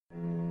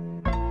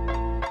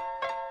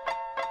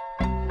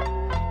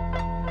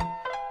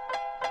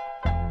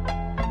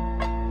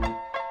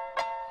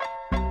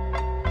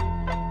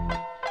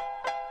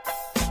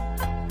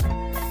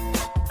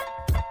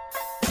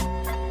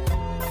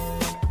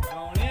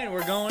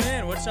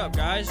What's up,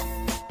 guys?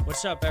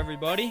 What's up,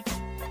 everybody?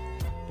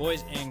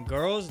 Boys and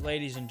girls,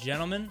 ladies and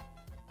gentlemen,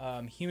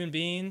 human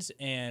beings,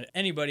 and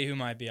anybody who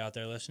might be out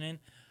there listening.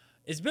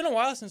 It's been a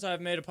while since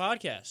I've made a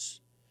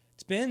podcast.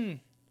 It's been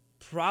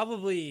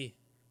probably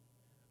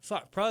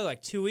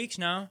like 2 weeks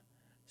now.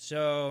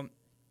 So,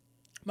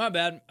 my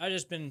bad. I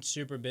just been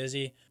super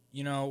busy.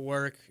 You know,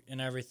 work and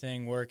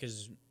everything. Work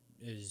is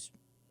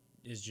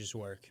just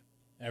work.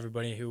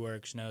 Everybody who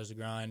works knows the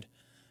grind.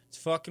 It's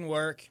fucking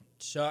work.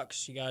 It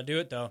sucks. You gotta do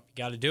it, though. You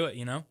gotta do it,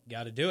 you know? You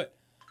gotta do it.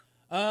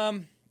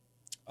 Other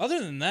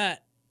than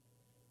that,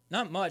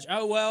 not much.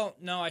 Oh, well,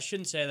 no, I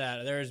shouldn't say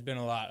that. There's been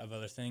a lot of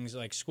other things.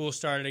 Like, school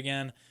started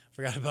again.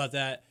 Forgot about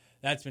that.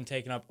 That's been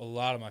taking up a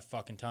lot of my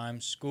fucking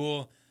time.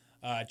 School,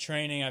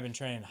 training. I've been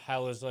training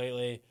hellas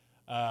lately.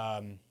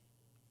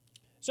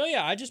 So,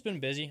 yeah, I've just been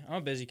busy. I'm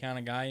a busy kind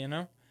of guy, you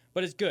know?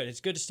 But it's good. It's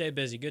good to stay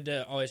busy. Good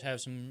to always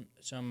have some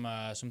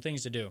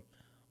things to do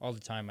all the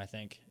time, I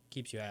think.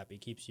 Keeps you happy.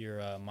 Keeps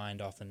your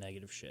mind off the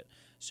negative shit.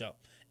 So,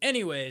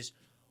 anyways,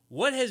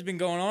 what has been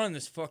going on in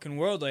this fucking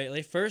world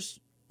lately? First,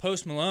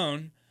 Post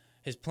Malone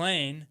is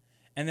playing,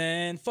 and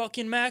then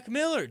fucking Mac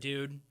Miller,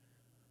 dude.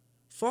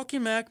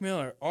 Fucking Mac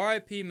Miller.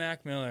 R.I.P.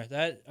 Mac Miller.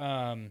 That's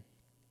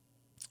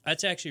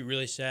actually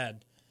really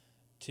sad.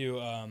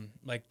 To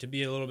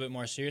be a little bit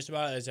more serious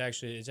about it, it's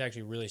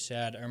actually really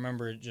sad. I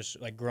remember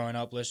just like growing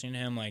up listening to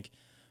him. Like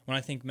when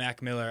I think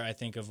Mac Miller, I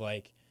think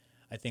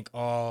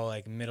all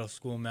like middle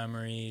school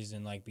memories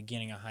and like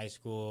beginning of high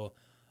school.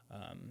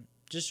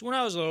 Just when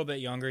I was a little bit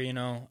younger, you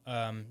know,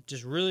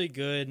 just really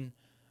good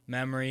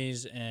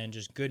memories and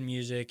just good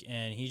music.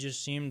 And he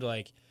just seemed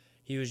like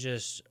he was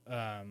just,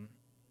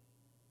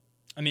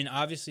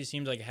 obviously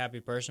seemed like a happy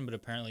person, but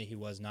apparently he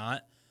was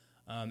not.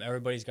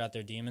 Everybody's got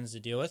their demons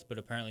to deal with, but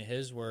apparently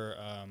his were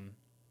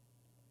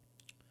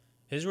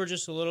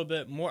just a little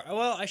bit more.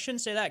 Well, I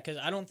shouldn't say that because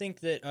I don't think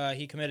that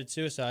he committed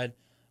suicide,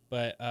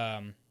 but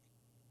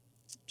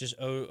just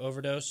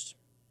overdosed.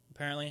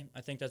 Apparently,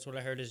 I think that's what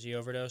I heard is he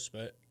overdosed.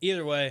 But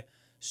either way,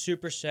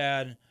 super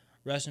sad.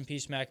 Rest in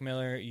peace, Mac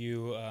Miller.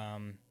 You,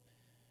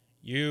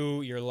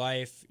 your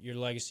life, your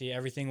legacy,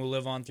 everything will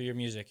live on through your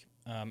music.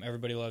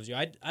 Everybody loves you.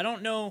 I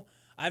don't know.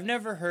 I've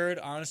never heard,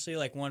 honestly,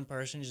 like one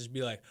person just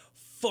be like,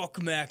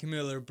 fuck Mac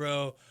Miller,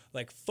 bro.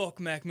 Like, fuck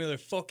Mac Miller.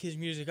 Fuck his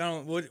music.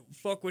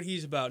 Fuck what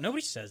he's about.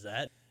 Nobody says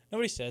that.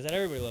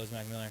 Everybody loves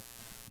Mac Miller.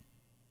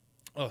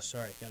 Oh,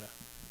 sorry. Gotta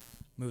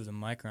move the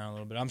mic around a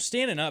little bit. I'm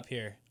standing up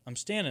here.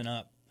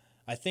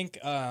 I think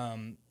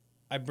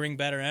I bring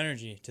better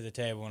energy to the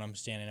table when I'm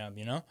standing up,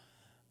 you know?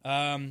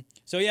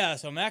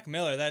 So Mac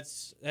Miller,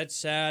 that's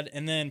sad.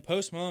 And then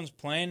Post Malone's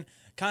playing,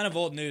 kind of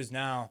old news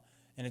now,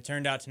 and it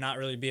turned out to not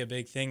really be a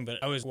big thing,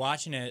 but I was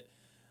watching it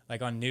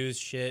like on news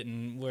shit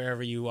and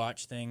wherever you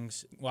watch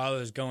things while it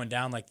was going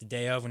down, like the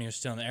day of when he was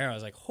still in the air. I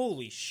was like,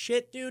 holy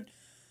shit, dude.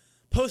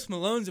 Post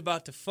Malone's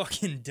about to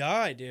fucking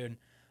die, dude.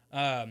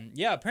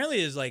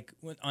 Apparently it's like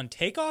on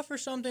takeoff or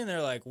something.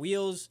 They're like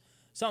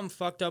something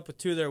fucked up with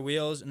two of their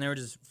wheels, and they were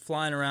just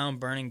flying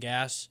around burning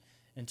gas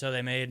until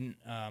they made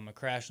a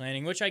crash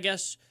landing, which I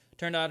guess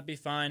turned out to be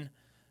fine.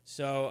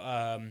 So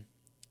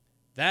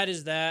that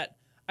is that.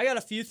 I got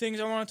a few things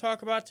I want to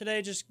talk about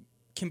today, just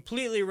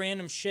completely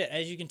random shit.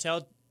 As you can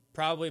tell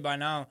probably by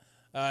now,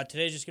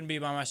 today's just going to be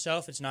by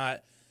myself. It's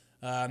not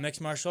Mixed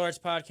Martial Arts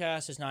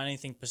Podcast. It's not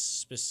anything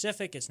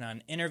specific. It's not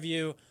an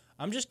interview.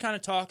 I'm just kind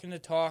of talking to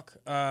talk.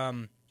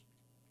 I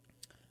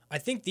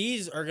think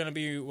these are going to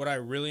be what I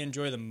really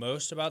enjoy the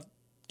most about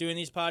doing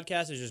these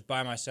podcasts is just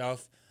by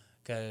myself,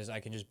 because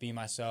I can just be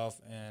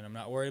myself and I'm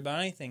not worried about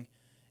anything.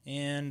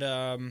 And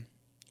to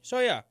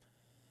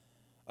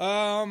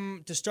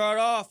start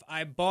off,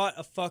 I bought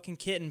a fucking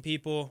kitten,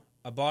 people.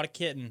 I bought a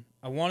kitten.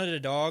 I wanted a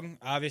dog.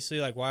 Obviously,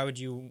 like, why would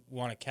you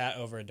want a cat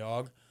over a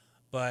dog?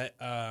 But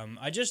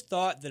I just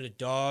thought that a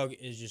dog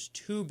is just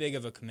too big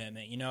of a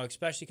commitment, you know,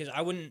 especially because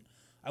I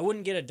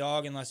wouldn't get a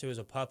dog unless it was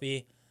a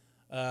puppy.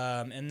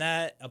 And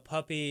that a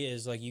puppy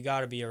is like, you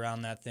got to be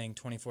around that thing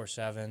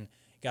 24/7.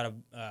 Got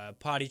to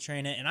potty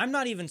train it. And I'm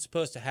not even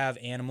supposed to have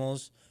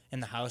animals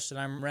in the house that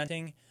I'm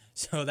renting.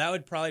 So that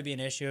would probably be an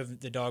issue of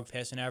the dog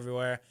pissing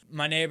everywhere.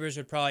 My neighbors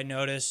would probably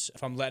notice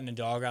if I'm letting a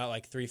dog out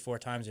like 3-4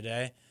 times a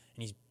day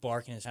and he's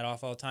barking his head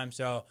off all the time.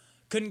 So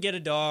couldn't get a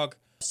dog.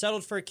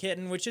 Settled for a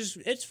kitten, which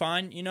it's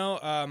fine. You know,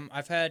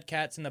 I've had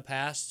cats in the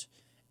past,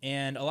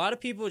 and a lot of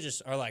people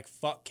just are like,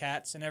 fuck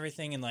cats and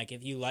everything. And like,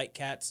 if you like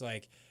cats,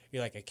 like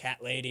you're like a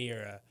cat lady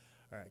or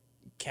a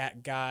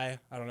cat guy.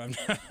 I don't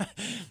know.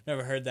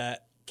 Never heard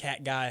that,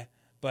 cat guy.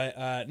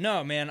 But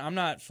no, man, I'm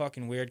not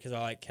fucking weird because I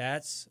like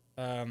cats.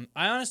 I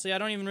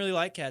don't even really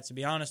like cats, to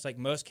be honest. Like,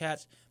 most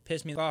cats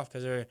piss me off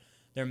because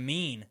they're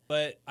mean.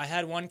 But I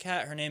had one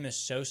cat. Her name is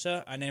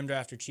Sosa. I named her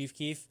after Chief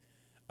Keef.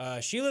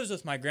 She lives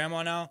with my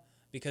grandma now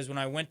because when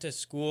I went to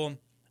school,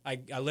 I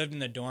lived in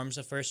the dorms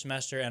the first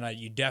semester, and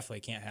you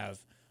definitely can't have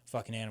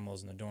fucking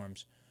animals in the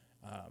dorms.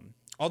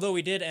 Although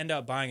we did end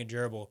up buying a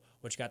gerbil,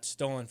 which got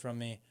stolen from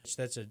me.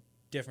 That's a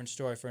different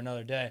story for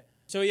another day.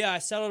 So yeah, I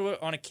settled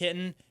on a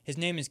kitten. His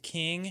name is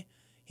King.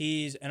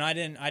 I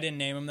didn't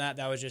name him that.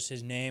 That was just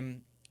his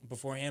name.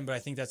 beforehand, but I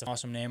think that's an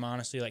awesome name,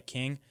 honestly. Like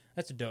King,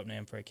 that's a dope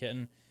name for a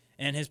kitten.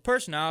 And his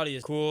personality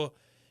is cool.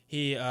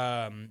 He's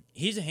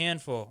a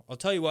handful. I'll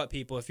tell you what,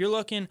 people. If you're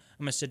looking, I'm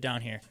gonna sit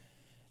down here.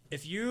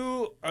 If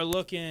you are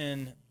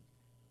looking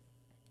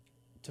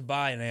to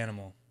buy an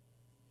animal,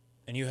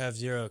 and you have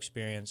zero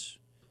experience,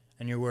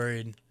 and you're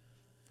worried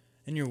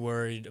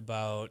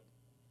about,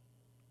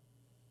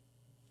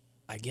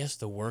 I guess,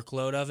 the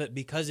workload of it,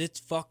 because it's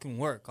fucking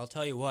work. I'll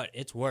tell you what,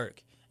 it's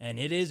work, and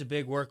it is a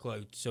big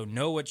workload. So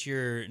know what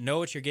you're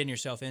getting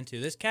yourself into.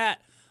 This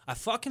cat, I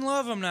fucking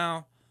love him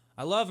now.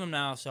 I love him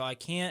now, so I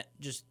can't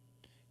just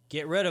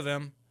get rid of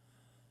him. I'm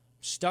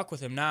stuck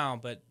with him now,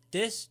 but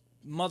this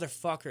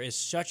motherfucker is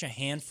such a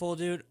handful,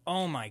 dude.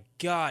 Oh my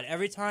god,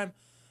 every time,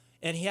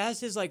 and he has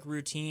his like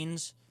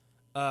routines.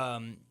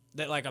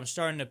 That like I'm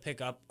starting to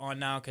pick up on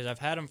now because I've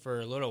had him for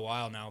a little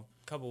while now,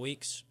 a couple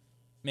weeks,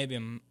 maybe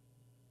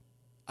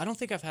I don't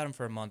think I've had him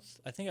for a month.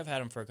 I think I've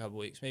had him for a couple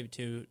weeks, maybe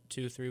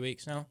 3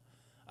 weeks now.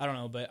 I don't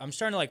know, but I'm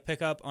starting to like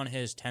pick up on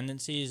his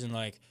tendencies and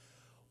like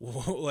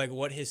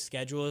what his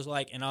schedule is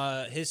like, and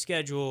his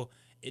schedule,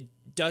 it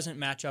doesn't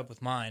match up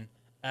with mine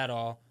at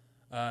all.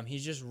 He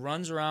just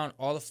runs around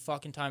all the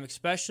fucking time.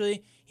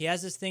 Especially he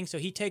has this thing, so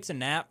he takes a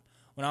nap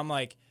when I'm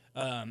like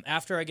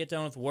after I get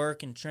done with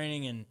work and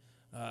training and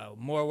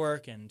more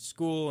work and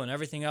school and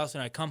everything else,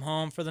 and I come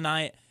home for the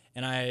night,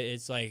 and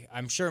it's like,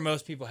 I'm sure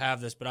most people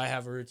have this, but I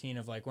have a routine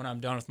of like when I'm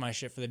done with my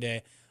shit for the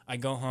day, I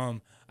go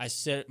home, I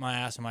sit my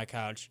ass on my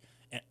couch,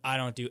 and I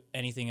don't do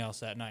anything else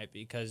that night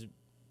because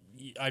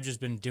I've just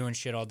been doing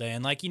shit all day.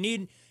 And like you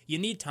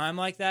need time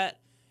like that.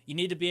 You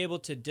need to be able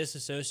to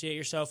disassociate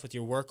yourself with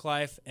your work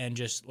life and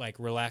just like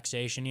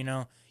relaxation, you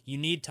know? You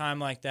need time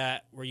like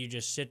that where you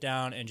just sit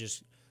down and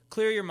just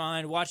clear your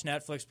mind, watch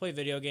Netflix, play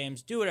video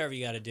games, do whatever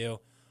you got to do.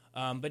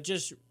 But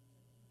just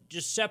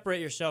separate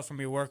yourself from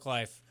your work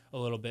life a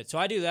little bit. So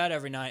I do that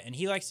every night, and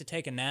he likes to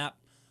take a nap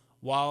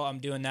while I'm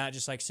doing that,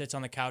 just like sits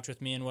on the couch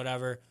with me and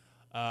whatever.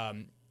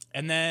 And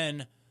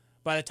then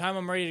by the time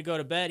I'm ready to go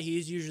to bed,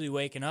 he's usually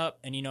waking up,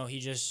 and you know, he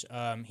just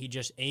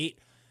ate,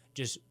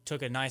 just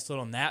took a nice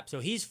little nap. So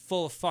he's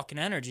full of fucking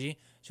energy.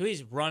 So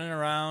he's running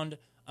around.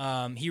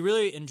 He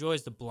really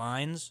enjoys the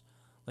blinds,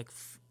 like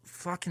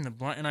fucking the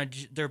blind,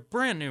 and they're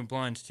brand new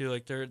blinds too.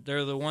 Like they're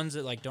the ones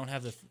that like don't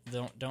have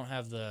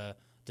the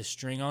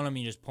string on them.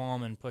 You just pull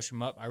them and push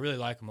them up. I really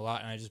like them a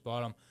lot, and I just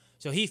bought them.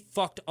 So he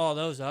fucked all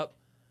those up.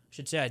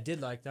 Should say I did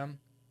like them.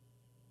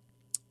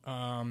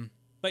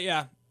 But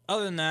yeah,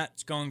 other than that,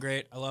 it's going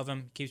great. I love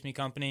him. Keeps me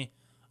company.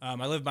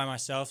 I live by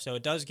myself, so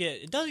it does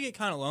get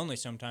kind of lonely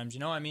sometimes. You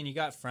know, I mean, you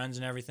got friends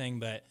and everything,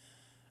 but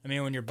I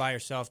mean, when you're by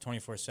yourself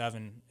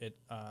 24/7,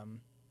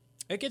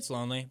 it gets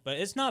lonely. But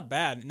it's not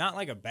bad. Not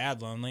like a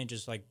bad lonely,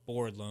 just like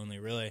bored lonely,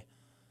 really.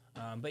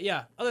 But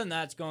yeah, other than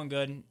that, it's going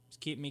good. It's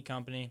keeping me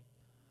company.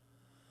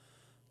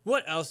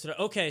 What else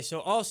okay, so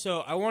also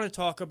I want to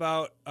talk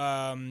about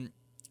a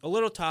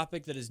little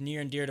topic that is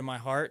near and dear to my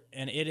heart,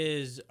 and it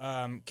is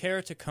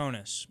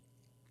Keretaconus.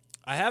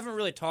 I haven't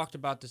really talked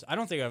about this. I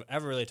don't think I've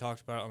ever really talked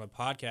about it on the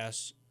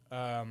podcast,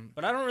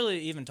 but I don't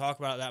really even talk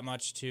about it that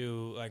much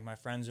to like my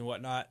friends and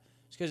whatnot.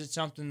 It's because it's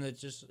something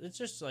that it's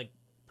just like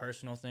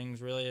personal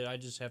things, really. I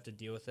just have to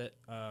deal with it.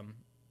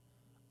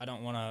 I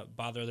don't want to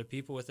bother other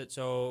people with it.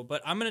 So,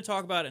 but I'm going to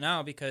talk about it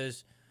now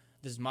because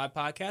this is my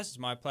podcast, it's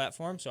my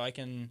platform, so I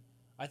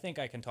think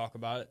I can talk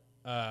about it.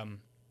 And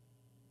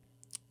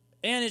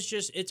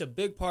it's a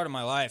big part of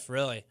my life,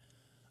 really.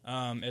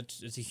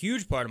 It's a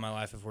huge part of my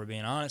life, if we're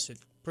being honest. It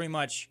pretty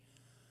much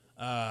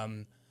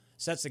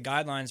sets the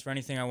guidelines for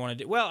anything I want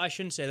to do. Well, I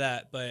shouldn't say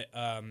that, but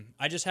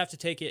I just have to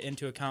take it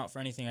into account for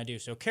anything I do.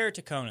 So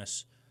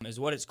keratoconus is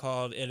what it's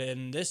called,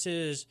 and this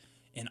is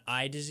an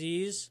eye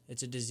disease.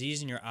 It's a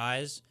disease in your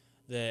eyes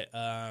that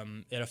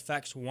it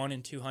affects 1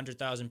 in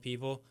 200,000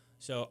 people.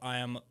 So I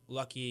am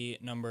lucky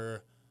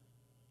number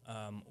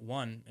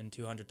 1 in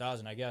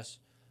 200,000, I guess.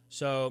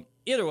 So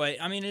either way,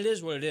 I mean, it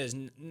is what it is.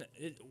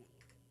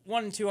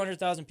 1 in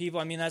 200,000 people,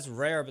 I mean, that's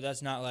rare, but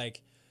that's not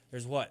like,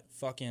 there's what,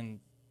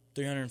 fucking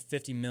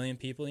 350 million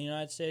people in the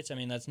United States? I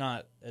mean, it's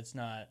not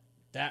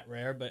that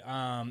rare, but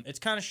it's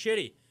kind of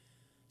shitty.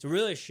 It's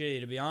really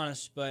shitty, to be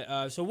honest.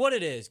 But so what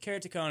it is,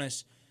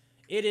 keratoconus,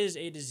 it is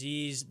a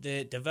disease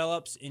that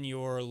develops in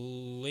your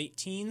late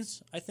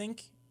teens, I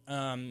think.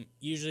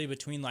 Usually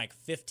between like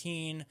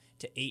 15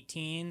 to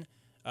 18.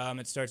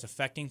 It starts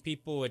affecting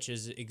people, which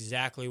is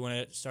exactly when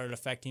it started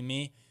affecting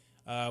me.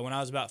 When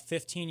I was about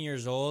 15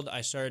 years old,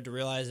 I started to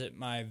realize that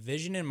my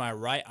vision in my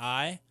right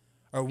eye,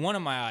 or one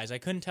of my eyes, I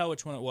couldn't tell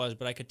which one it was,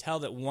 but I could tell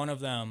that one of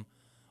them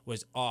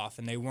was off,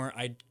 and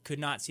I could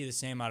not see the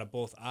same out of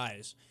both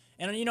eyes.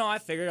 And, you know, I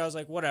figured, I was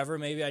like, whatever,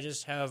 maybe I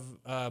just have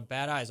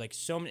bad eyes. Like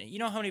so many, you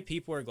know how many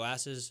people wear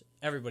glasses?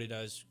 Everybody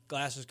does.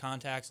 Glasses,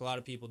 contacts, a lot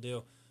of people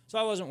do. So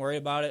I wasn't worried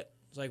about it.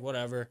 It's like,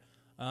 whatever.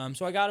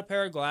 So I got a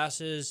pair of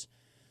glasses.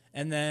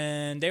 And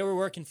then they were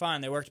working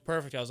fine. They worked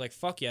perfect. I was like,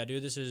 fuck yeah,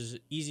 dude, this is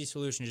easy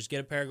solution. Just get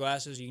a pair of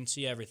glasses. You can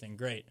see everything.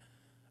 Great.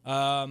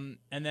 And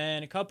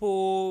then a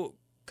couple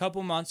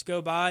couple months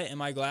go by and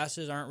my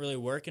glasses aren't really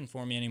working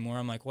for me anymore.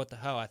 I'm like, what the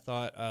hell? I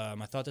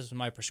thought this was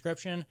my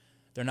prescription.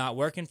 They're not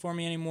working for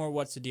me anymore.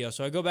 What's the deal?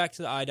 So I go back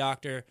to the eye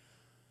doctor,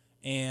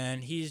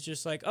 and he's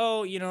just like,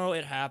 oh,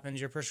 it happens.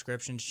 Your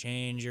prescriptions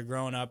change. You're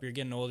growing up. You're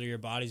getting older. Your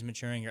body's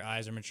maturing. Your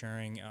eyes are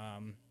maturing.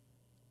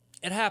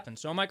 It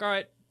happens. So I'm like, all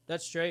right,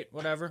 that's straight.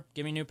 Whatever.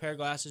 Give me a new pair of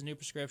glasses, new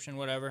prescription,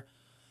 whatever.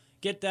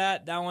 Get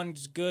that. That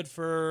one's good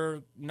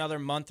for another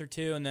month or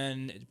two, and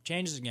then it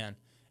changes again.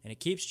 And it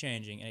keeps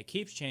changing, and it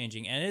keeps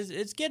changing. And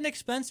it's getting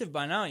expensive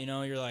by now.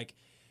 You're like,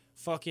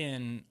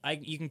 fucking,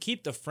 you can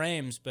keep the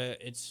frames,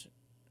 but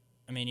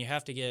you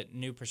have to get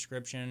new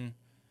prescription.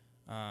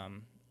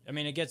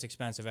 It gets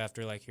expensive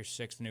after like your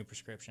 6th new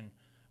prescription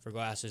for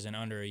glasses in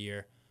under a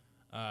year.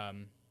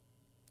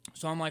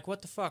 So I'm like,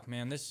 what the fuck,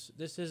 man? This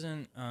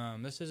isn't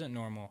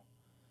normal.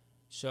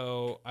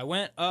 So I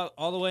went up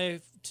all the way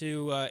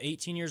to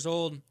 18 years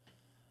old,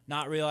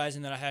 not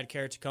realizing that I had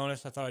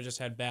keratoconus. I thought I just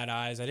had bad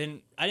eyes. I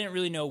didn't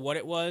really know what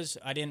it was.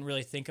 I didn't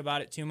really think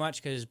about it too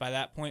much because by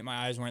that point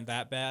my eyes weren't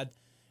that bad,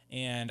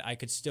 and I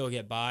could still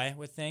get by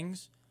with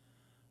things.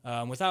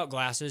 Without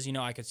glasses,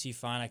 I could see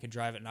fine. I could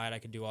drive at night. I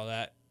could do all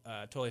that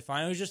totally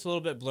fine. It was just a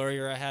little bit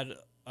blurrier. I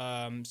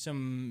had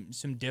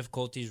some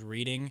difficulties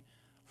reading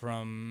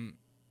from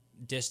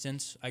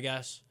distance, I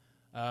guess.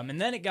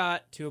 And then it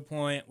got to a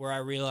point where I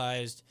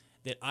realized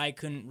that I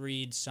couldn't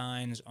read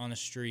signs on the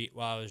street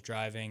while I was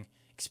driving,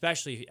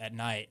 especially at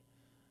night.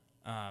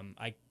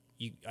 I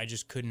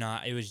just could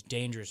not. It was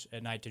dangerous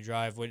at night to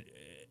drive.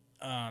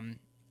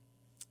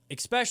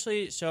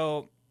 Especially,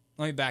 so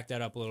let me back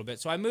that up a little bit.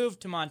 So I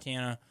moved to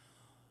Montana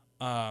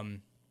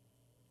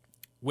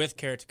with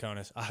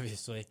keratoconus,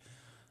 obviously.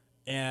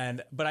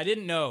 But I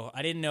didn't know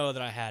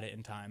that I had it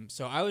in time.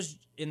 So I was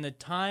in the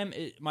time,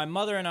 my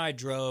mother and I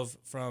drove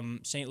from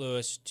St.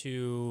 Louis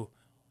to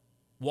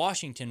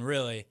Washington,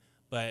 really,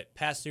 but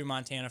passed through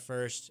Montana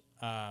first.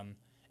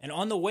 And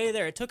on the way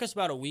there, it took us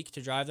about a week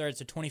to drive there.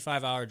 It's a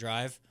 25-hour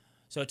drive.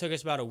 So it took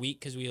us about a week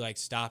because we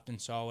stopped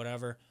and saw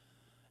whatever.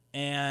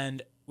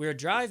 And we were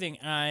driving,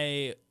 and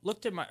I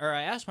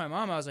asked my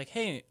mom, I was like,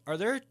 hey, are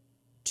there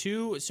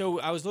two? So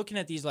I was looking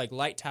at these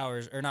light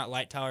towers, or not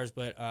light towers,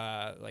 but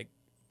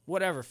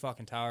whatever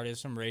fucking tower it is,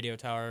 some radio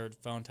tower,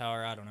 phone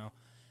tower, I don't know.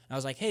 And I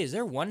was like, hey, is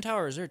there one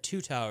tower or is there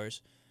two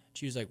towers?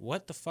 She was like,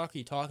 what the fuck are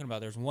you talking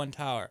about? There's one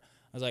tower.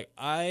 I was like,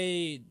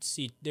 I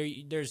see,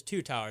 there's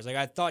two towers.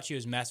 I thought she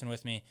was messing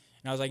with me.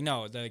 And I was like,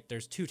 no,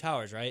 there's two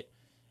towers, right?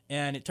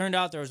 And it turned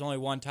out there was only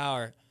one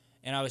tower.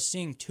 And I was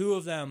seeing two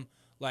of them,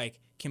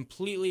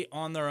 completely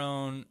on their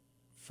own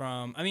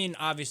from,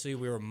 obviously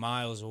we were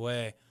miles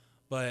away.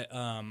 But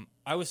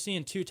I was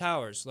seeing two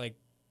towers,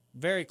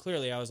 very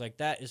clearly. I was like,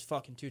 that is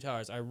fucking two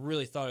towers. I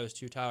really thought it was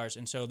two towers.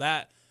 And so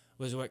that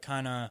was what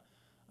kind of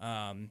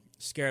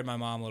scared my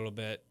mom a little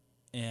bit.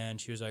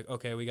 And she was like,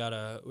 okay, we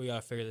gotta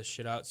figure this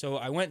shit out. So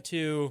I went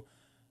to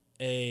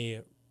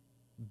a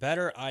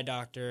better eye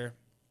doctor.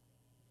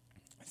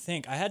 I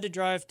think I had to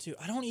drive to,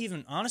 I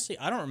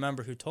don't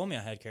remember who told me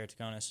I had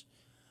keratoconus.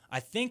 I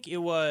think it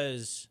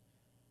was,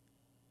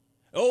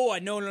 no,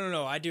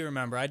 I do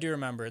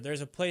remember.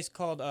 There's a place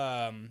called,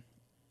 I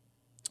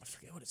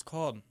forget what it's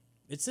called.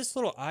 It's this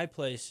little eye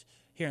place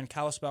here in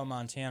Kalispell,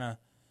 Montana.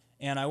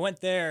 And I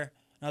went there,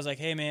 and I was like,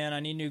 hey, man, I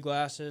need new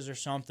glasses or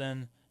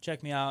something.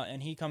 Check me out.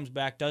 And he comes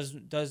back,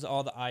 does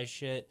all the eye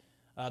shit.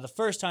 The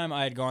first time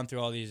I had gone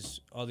through all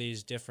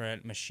these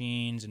different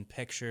machines and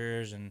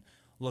pictures and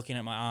looking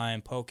at my eye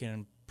and poking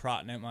and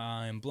prodding at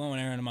my eye and blowing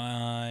air into my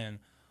eye and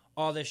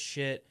all this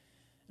shit.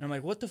 And I'm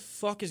like, what the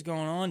fuck is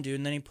going on, dude?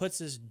 And then he puts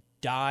this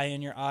dye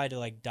in your eye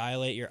to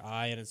dilate your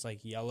eye, and it's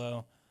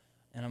yellow.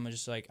 And I'm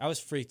just I was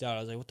freaked out. I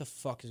was like, what the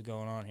fuck is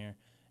going on here?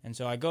 And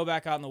so I go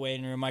back out in the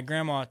waiting room. My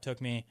grandma took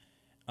me.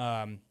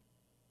 I'm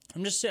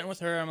just sitting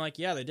with her. I'm like,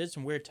 yeah, they did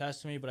some weird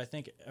tests to me, but I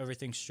think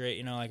everything's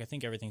straight. I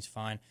think everything's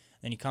fine.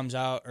 Then he comes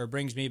out or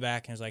brings me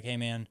back and is like, hey,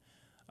 man,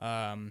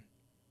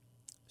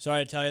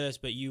 sorry to tell you this,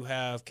 but you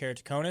have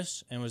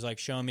keratoconus, and was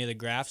showing me the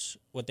graphs.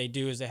 What they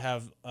do is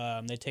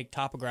they take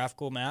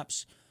topographical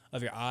maps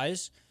of your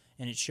eyes,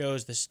 and it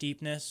shows the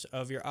steepness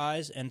of your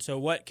eyes. And so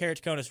what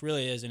keratoconus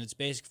really is in its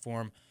basic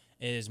form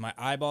is my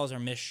eyeballs are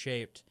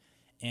misshaped,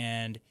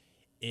 and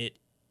it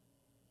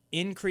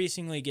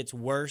increasingly gets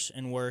worse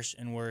and worse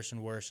and worse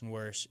and worse and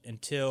worse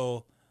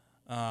until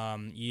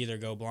you either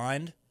go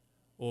blind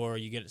or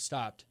you get it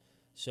stopped.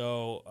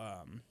 So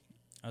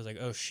I was like,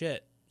 oh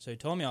shit. So he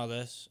told me all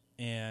this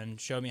and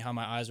showed me how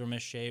my eyes were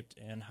misshaped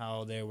and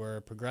how they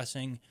were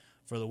progressing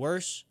for the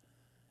worse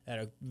at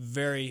a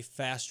very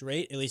fast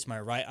rate, at least my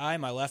right eye.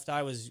 My left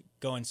eye was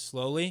going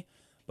slowly,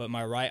 but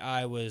my right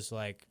eye was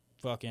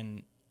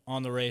fucking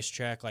on the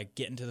racetrack,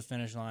 getting to the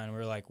finish line.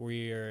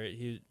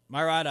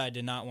 My right eye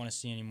did not want to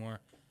see anymore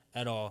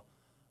at all.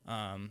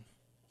 And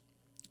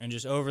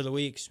just over the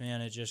weeks,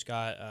 man, it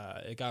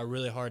got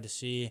really hard to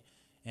see,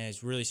 and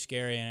it's really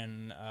scary.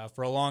 And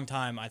for a long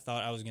time, I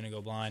thought I was going to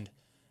go blind.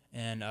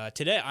 And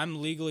today,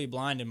 I'm legally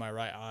blind in my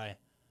right eye.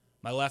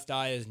 My left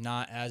eye is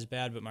not as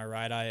bad, but my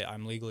right eye,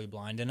 I'm legally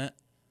blind in it.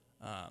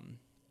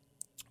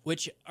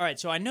 Which, all right,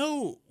 so I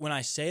know when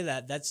I say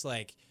that, that's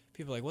like,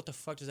 people are like, what the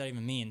fuck does that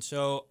even mean?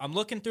 So I'm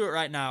looking through it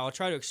right now. I'll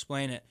try to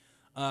explain it.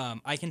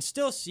 I can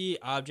still see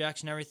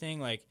objects and everything.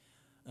 Like,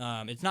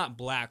 it's not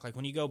black. Like,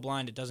 when you go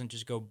blind, it doesn't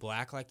just go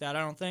black like that, I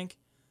don't think.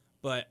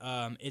 But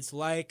it's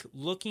like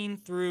looking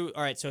through.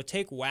 All right, so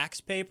take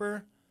wax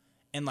paper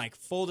and, like,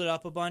 fold it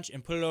up a bunch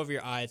and put it over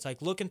your eye. It's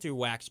like looking through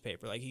wax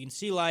paper. Like, you can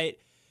see light.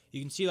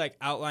 You can see, like,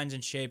 outlines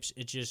and shapes.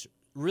 It's just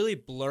really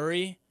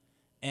blurry.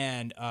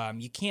 And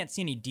you can't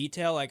see any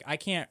detail. Like,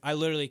 I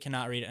literally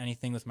cannot read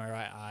anything with my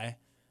right eye.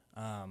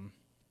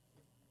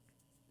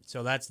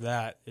 So that's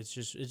that. It's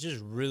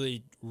just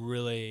really,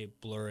 really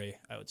blurry,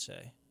 I would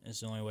say.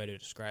 It's the only way to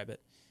describe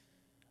it.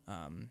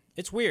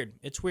 It's weird.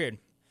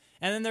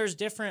 And then there's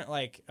different,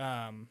 like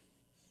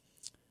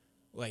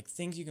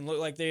things you can look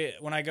like.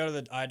 When I go to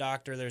the eye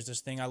doctor, there's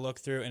this thing I look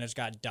through, and it's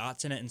got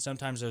dots in it, and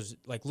sometimes there's,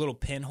 like, little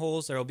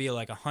pinholes. There'll be,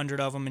 like,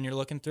 100 of them, and you're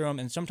looking through them,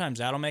 and sometimes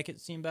that'll make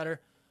it seem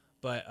better.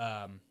 But,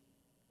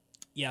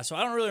 yeah, so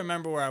I don't really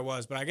remember where I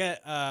was, but I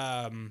get,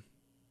 oh,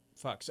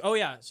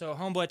 yeah, so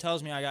homeboy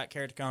tells me I got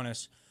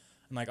kerataconus.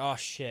 I'm like, oh,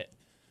 shit.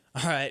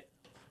 All right.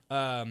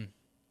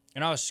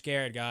 And I was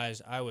scared,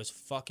 guys. I was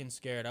fucking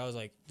scared. I was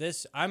like,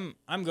 I'm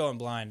going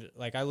blind.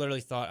 Like, I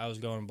literally thought I was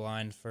going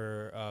blind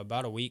for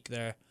about a week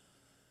there.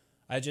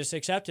 I just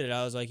accepted it.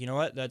 I was like, you know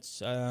what?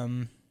 That's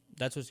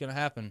what's going to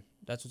happen.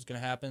 That's what's going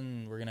to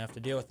happen. We're going to have to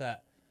deal with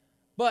that.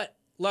 But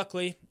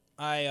luckily,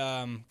 I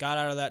got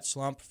out of that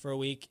slump for a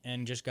week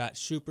and just got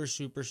super,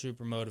 super,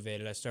 super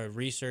motivated. I started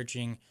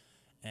researching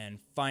and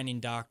finding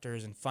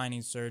doctors and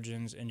finding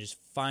surgeons and just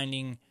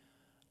finding.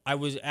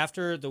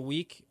 After the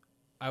week,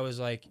 I was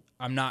like,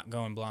 I'm not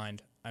going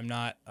blind. I'm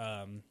not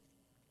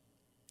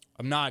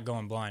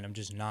going blind. I'm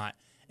just not.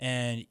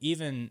 And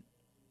even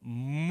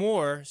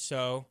more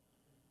so,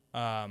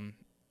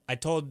 I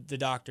told the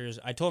doctors,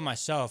 I told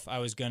myself I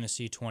was going to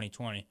see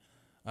 20/20,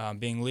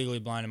 being legally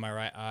blind in my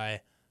right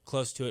eye,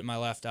 close to it in my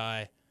left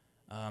eye,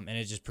 and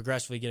it just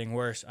progressively getting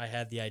worse. I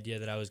had the idea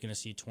that I was going to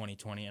see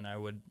 20/20, and I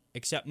would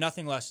accept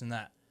nothing less than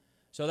that.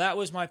 So that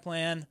was my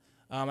plan.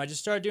 I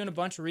just started doing a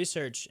bunch of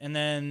research, and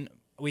then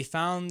we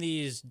found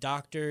these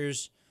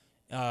doctors,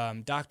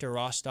 Dr.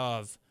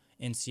 Rostov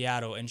in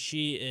Seattle, and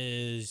she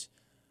is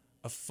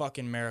a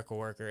fucking miracle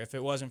worker. If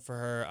it wasn't for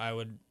her,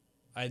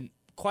 I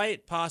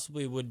quite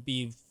possibly would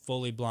be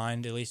fully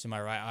blind, at least in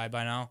my right eye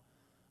by now.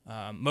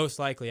 Most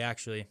likely,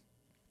 actually.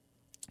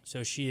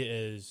 So she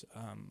is.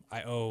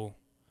 I owe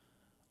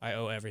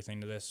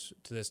everything to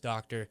this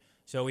doctor.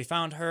 So we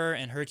found her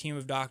and her team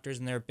of doctors,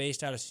 and they're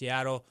based out of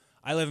Seattle.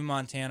 I live in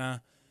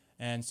Montana,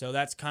 and so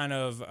that's kind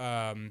of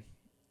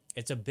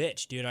it's a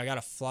bitch, dude. I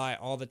gotta fly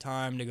all the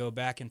time to go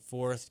back and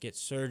forth, get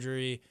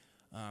surgery,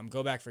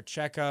 go back for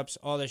checkups,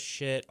 all this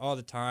shit, all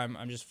the time.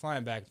 I'm just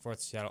flying back and forth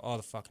to Seattle all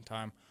the fucking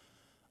time.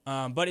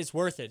 But it's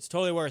worth it. It's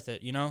totally worth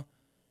it, you know?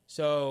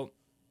 So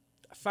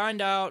I find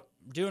out,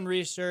 doing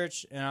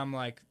research, and I'm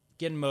like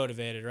getting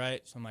motivated,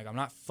 right? So I'm like, I'm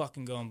not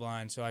fucking going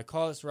blind. So I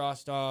call this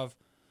Rostov,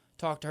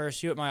 talk to her,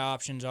 see what my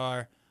options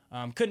are.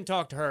 Couldn't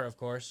talk to her, of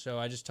course, so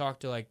I just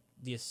talked to, like,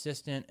 the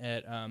assistant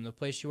at the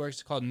place she works.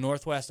 It's called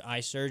Northwest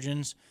Eye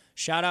Surgeons.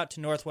 Shout out to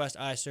Northwest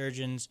Eye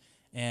Surgeons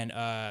and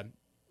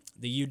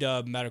the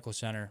UW Medical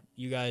Center.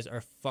 You guys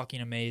are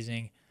fucking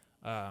amazing.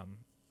 I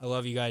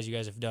love you guys. You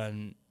guys have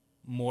done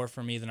more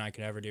for me than I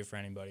could ever do for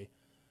anybody.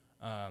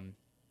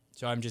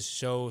 So I'm just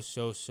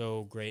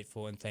so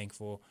grateful and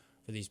thankful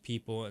for these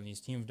people and these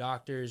team of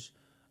doctors.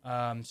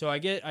 So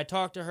I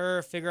talk to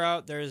her, figure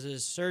out there's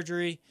this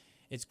surgery.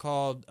 It's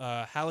called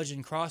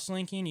halogen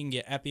cross-linking. You can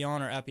get epi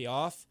on or epi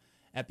off.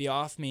 Epi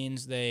off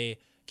means they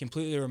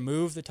completely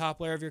remove the top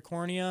layer of your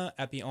cornea.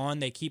 Epi on,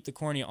 they keep the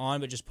cornea on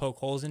but just poke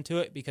holes into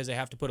it because they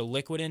have to put a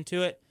liquid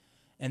into it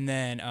and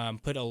then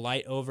put a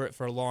light over it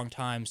for a long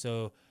time.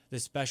 So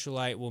this special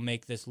light will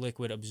make this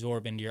liquid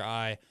absorb into your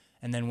eye.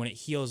 And then when it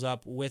heals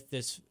up with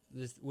this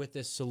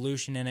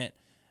solution in it,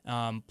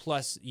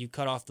 plus you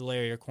cut off the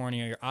layer of your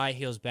cornea, your eye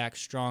heals back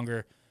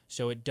stronger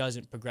so it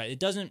doesn't progress.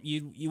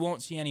 You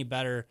won't see any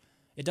better.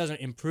 It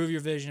doesn't improve your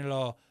vision at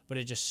all, but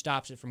it just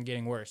stops it from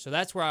getting worse. So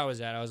that's where I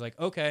was at. I was like,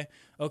 okay,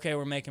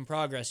 we're making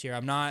progress here.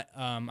 I'm not,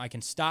 I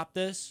can stop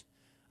this.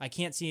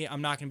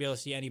 I'm not going to be able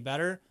to see any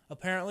better,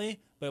 apparently,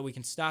 but we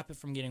can stop it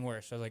from getting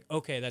worse. So I was like,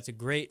 okay, that's a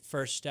great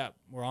first step.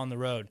 We're on the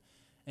road.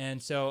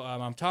 And so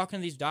I'm talking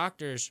to these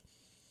doctors,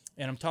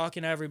 and I'm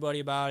talking to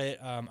everybody about it.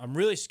 I'm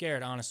really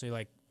scared, honestly.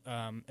 Like,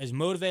 as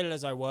motivated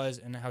as I was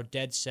and how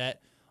dead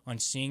set on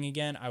seeing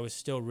again, I was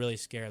still really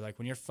scared. Like,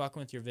 when you're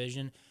fucking with your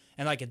vision.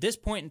 And, like, at this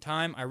point in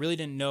time, I really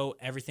didn't know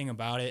everything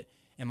about it,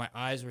 and my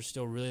eyes were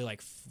still really, like,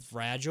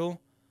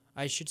 fragile,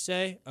 I should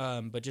say,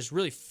 but just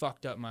really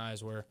fucked up my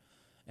eyes were.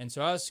 And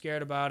so I was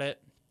scared about it,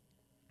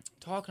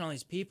 talking to all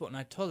these people, and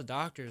I told the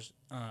doctors,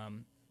 so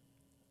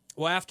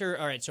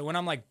when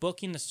I'm, like,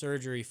 booking the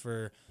surgery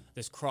for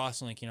this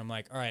cross-linking, I'm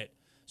like, all right,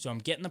 so I'm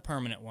getting the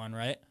permanent one,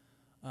 right?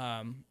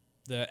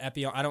 The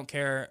epi, I don't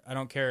care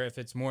if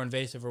it's more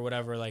invasive or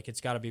whatever, like,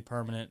 it's got to be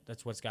permanent.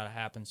 That's what's got to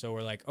happen. So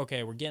we're like,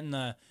 okay, we're getting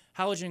the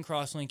halogen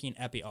cross-linking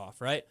epi off,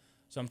 right?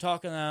 So I'm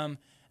talking to them,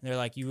 they're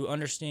like, you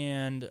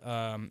understand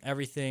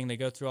everything. They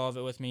go through all of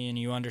it with me, and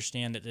you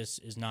understand that this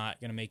is not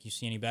going to make you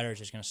see any better. It's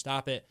just going to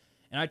stop it.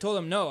 And I told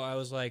them no. I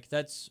was like,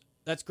 that's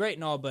great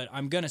and all, but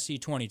I'm going to see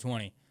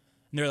 20/20. And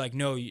they're like,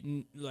 no,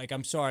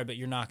 I'm sorry, but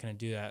you're not going to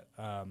do that.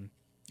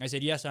 I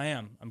said, yes, I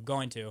am. I'm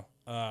going to.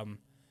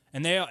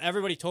 And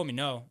everybody told me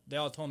no. They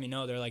all told me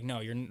no. They're like, no,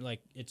 you're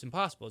like, it's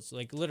impossible. It's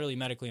like literally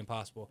medically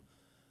impossible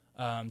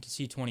to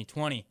see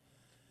 20/20.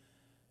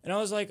 And I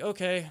was like,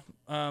 okay,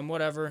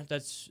 whatever.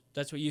 That's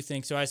what you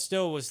think. So I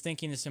still was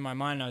thinking this in my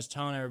mind. And I was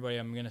telling everybody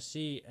I'm gonna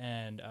see,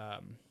 and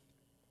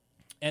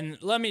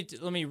let me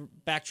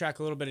backtrack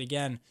a little bit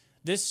again.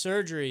 This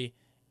surgery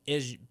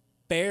is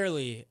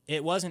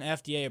it wasn't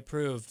FDA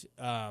approved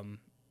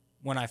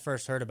when I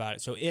first heard about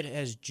it. So it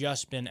has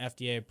just been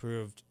FDA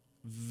approved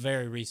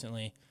very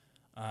recently.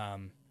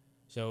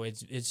 So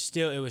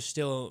it was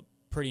still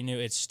pretty new.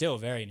 It's still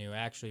very new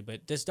actually.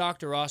 But this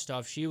Dr.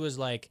 Rostov, she was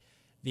like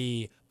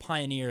the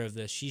pioneer of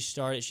this. She's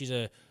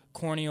a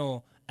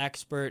corneal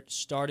expert,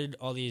 started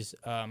all these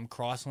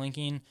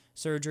cross-linking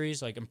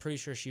surgeries. Like I'm pretty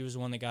sure she was the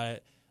one that got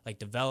it, like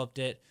developed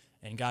it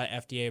and got it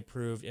FDA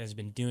approved and has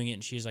been doing it,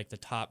 and she's like the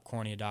top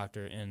cornea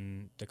doctor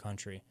in the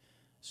country.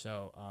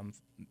 So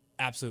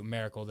absolute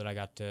miracle that I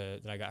got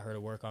her to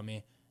work on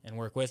me and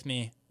work with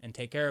me and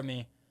take care of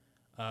me.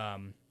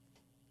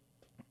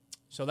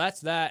 So that's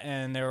that,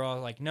 and they were all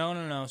like,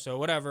 no. So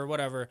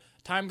whatever.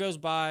 Time goes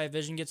by,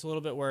 vision gets a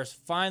little bit worse.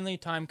 Finally,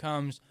 time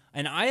comes,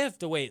 and I have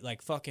to wait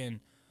like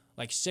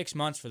 6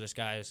 months for this,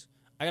 guys.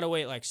 I gotta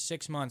wait like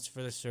 6 months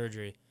for this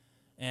surgery,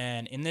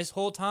 and in this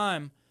whole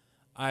time,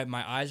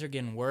 my eyes are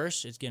getting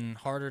worse. It's getting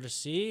harder to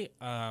see.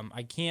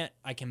 I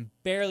can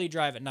barely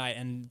drive at night,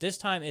 and this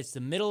time it's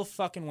the middle of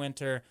fucking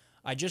winter.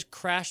 I just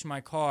crashed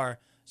my car,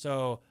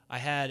 so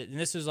and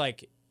this was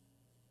like.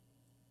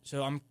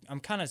 So I'm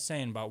kind of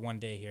saying about one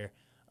day here.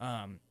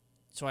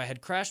 So I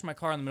had crashed my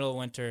car in the middle of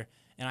winter,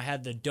 and I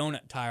had the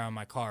donut tire on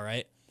my car,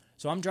 right?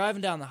 So I'm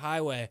driving down the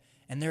highway,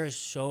 and there is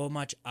so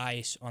much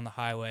ice on the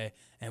highway,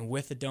 and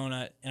with the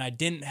donut, and I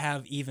didn't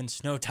have even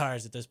snow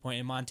tires at this point.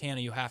 In Montana,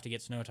 you have to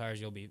get snow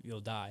tires,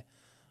 you'll die.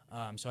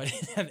 So I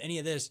didn't have any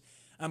of this.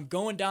 I'm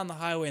going down the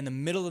highway in the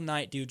middle of the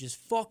night, dude, just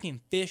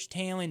fucking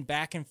fishtailing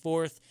back and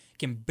forth,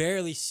 can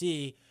barely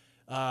see,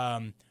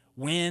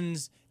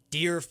 winds,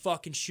 deer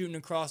fucking shooting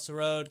across the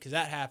road, because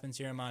that happens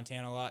here in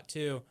Montana a lot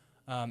too.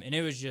 And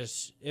it was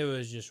just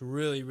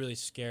really, really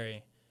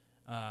scary.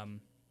 And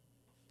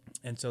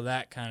so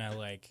that kind of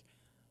like,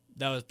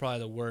 that was probably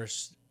the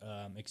worst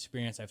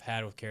experience I've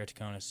had with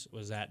keratoconus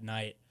was that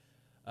night.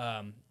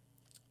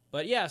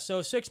 But yeah,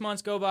 so 6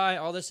 months go by,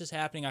 all this is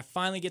happening. I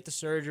finally get the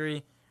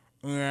surgery,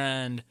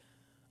 and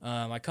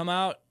I come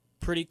out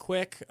pretty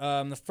quick.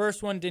 The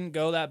first one didn't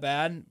go that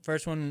bad.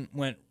 First one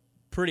went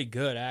pretty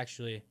good,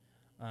 actually.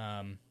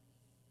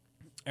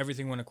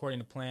 Everything went according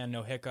to plan,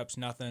 no hiccups,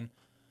 nothing.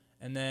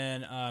 And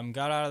then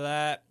got out of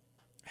that,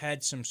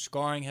 had some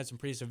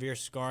pretty severe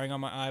scarring on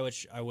my eye,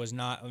 which I was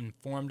not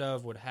informed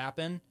of would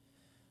happen.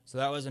 So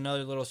that was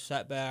another little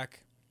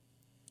setback.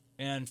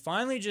 And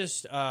finally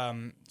just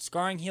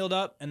scarring healed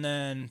up, and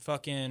then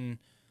fucking,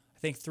 I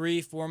think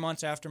 3-4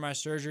 months after my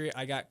surgery,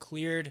 I got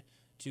cleared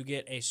to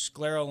get a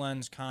scleral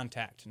lens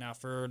contact. Now,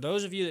 for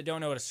those of you that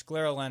don't know what a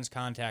scleral lens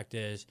contact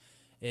is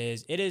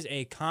it is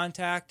a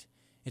contact.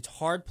 It's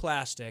hard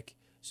plastic,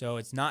 so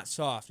it's not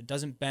soft. It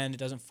doesn't bend. It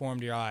doesn't form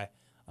to your eye.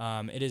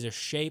 It is a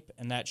shape,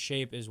 and that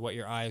shape is what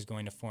your eye is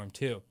going to form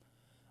to.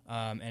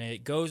 And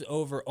it goes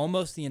over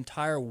almost the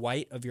entire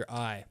white of your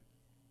eye.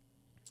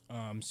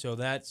 So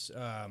that's,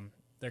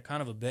 they're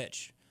kind of a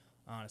bitch,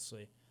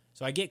 honestly.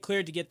 So I get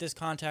cleared to get this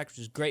contact, which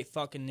is great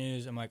fucking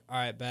news. I'm like, all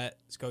right, bet.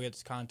 Let's go get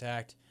this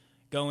contact.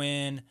 Go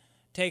in.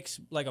 Takes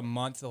like a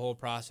month, the whole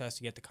process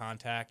to get the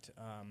contact.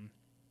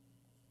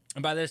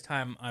 And by this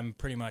time, I'm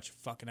pretty much a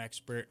fucking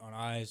expert on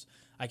eyes.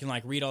 I can,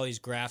 like, read all these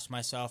graphs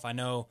myself. I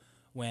know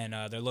when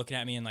they're looking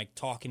at me and, like,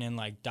 talking in,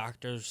 like,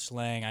 doctor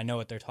slang. I know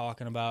what they're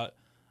talking about.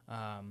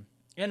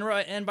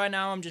 And by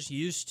now, I'm just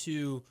used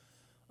to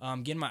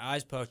getting my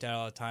eyes poked at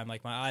all the time.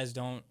 Like, my eyes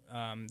don't,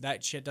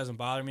 that shit doesn't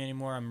bother me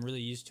anymore. I'm really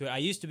used to it. I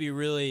used to be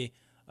really,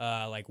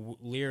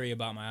 leery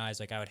about my eyes.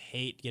 Like, I would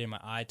hate getting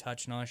my eye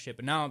touched and all that shit.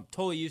 But now I'm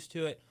totally used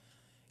to it.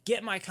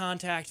 Get my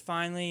contact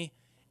finally.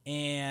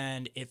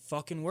 And it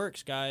fucking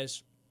works,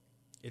 guys.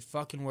 It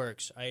fucking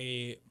works.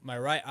 My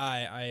right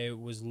eye, I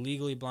was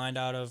legally blind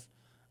out of.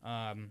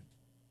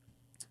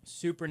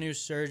 Super new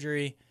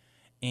surgery.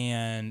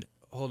 And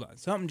hold on,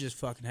 something just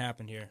fucking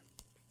happened here.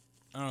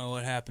 I don't know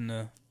what happened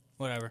to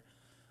whatever.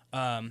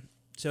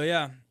 So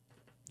yeah,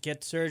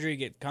 get surgery,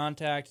 get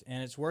contact,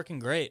 and it's working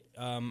great.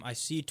 I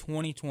see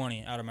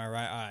 20/20 out of my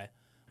right eye.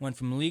 Went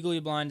from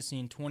legally blind to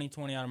seeing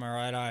 20/20 out of my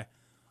right eye.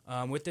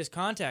 With this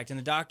contact, and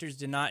the doctors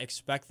did not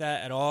expect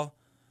that at all.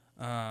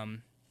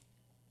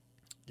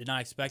 Did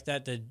not expect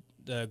that.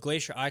 The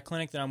Glacier Eye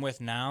Clinic that I'm with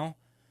now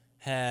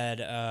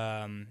had,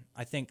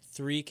 I think,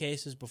 3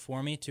 cases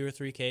before me, 2 or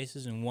 3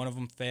 cases, and one of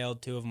them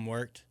failed, 2 of them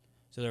worked.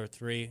 So there were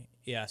 3.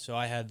 Yeah, so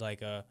I had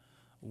like a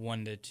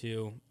 1 to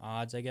 2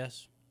 odds, I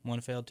guess. 1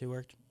 failed, 2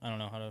 worked. I don't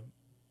know how to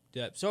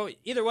do that. So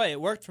either way,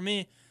 it worked for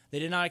me. They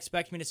did not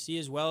expect me to see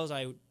as well as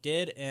I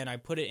did, and I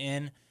put it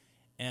in.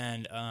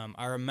 And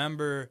I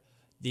remember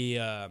the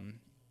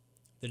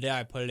day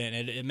I put it in.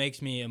 It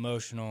makes me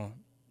emotional.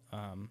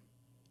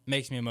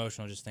 Makes me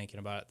emotional just thinking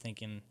about it.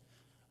 Thinking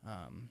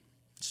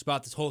just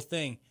about this whole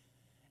thing.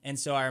 And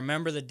so I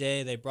remember the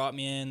day they brought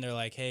me in. They're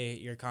like, "Hey,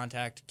 your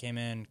contact came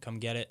in. Come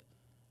get it."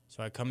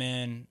 So I come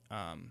in,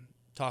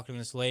 talking to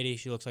this lady.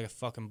 She looks like a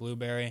fucking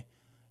blueberry.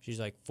 She's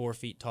like 4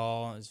 feet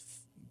tall.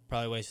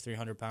 Probably weighs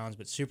 300 pounds,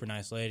 but super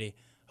nice lady.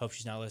 Hope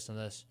she's not listening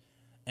to this.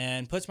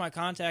 And puts my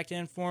contact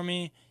in for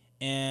me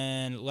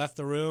and left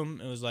the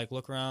room. It was like,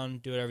 look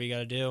around, do whatever you got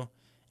to do.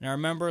 And I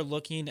remember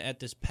looking at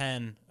this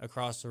pen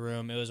across the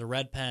room. It was a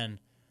red pen.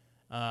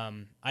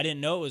 I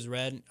didn't know it was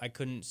red. I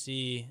couldn't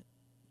see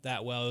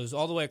that well. It was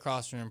all the way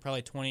across the room,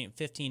 probably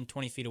 15,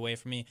 20 feet away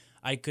from me.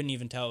 I couldn't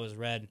even tell it was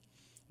red.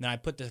 Then I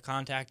put the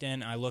contact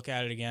in. I look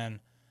at it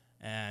again,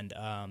 and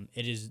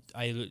it is.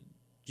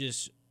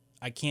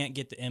 I can't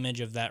get the image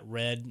of that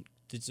red.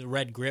 It's a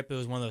red grip. It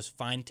was one of those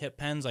fine tip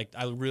pens. Like,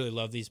 I really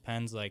love these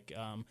pens. Like,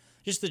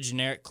 just the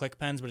generic click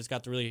pens, but it's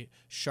got the really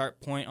sharp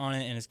point on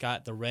it, and it's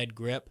got the red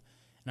grip.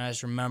 And I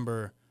just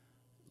remember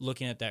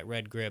looking at that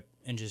red grip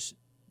and just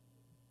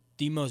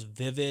the most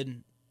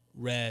vivid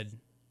red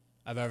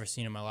I've ever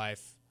seen in my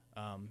life.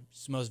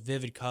 It's the most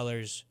vivid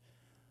colors.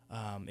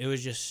 It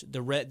was just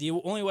the red. The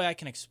only way I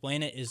can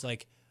explain it is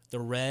like the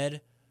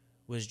red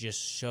was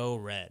just so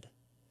red.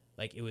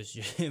 Like it was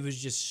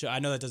just so, I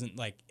know that doesn't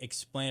like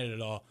explain it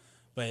at all,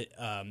 but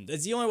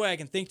it's the only way I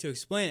can think to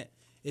explain it.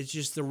 It's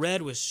just the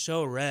red was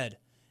so red,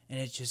 and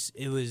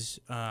it was.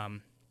 I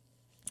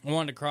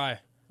wanted to cry.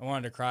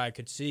 I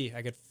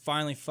could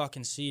finally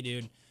fucking see,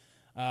 dude.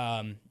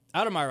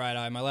 Out of my right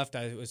eye, my left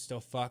eye was still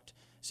fucked.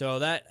 So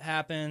that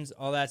happens.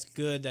 All that's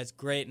good. That's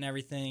great and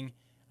everything.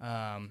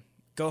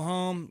 Go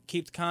home,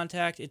 keep the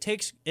contact. It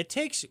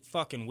takes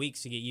fucking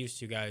weeks to get used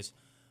to, guys.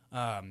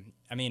 I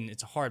mean,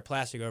 it's a hard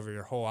plastic over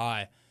your whole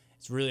eye.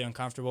 It's really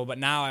uncomfortable, but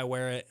now I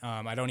wear it.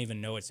 I don't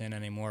even know it's in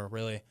anymore,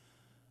 really.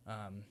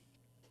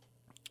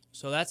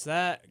 So that's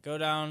that. Go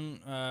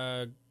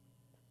down,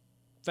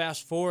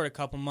 fast forward a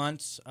couple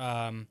months.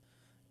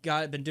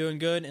 Been doing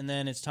good, and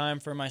then it's time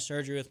for my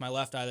surgery with my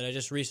left eye that I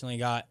just recently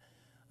got.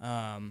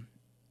 And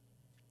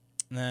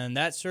then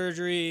that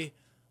surgery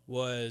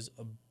was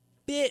a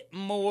bit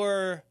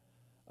more,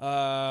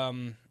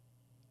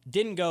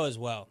 didn't go as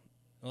well.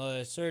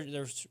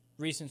 The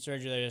recent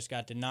surgery that I just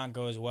got did not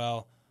go as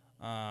well.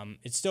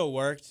 It still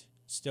worked.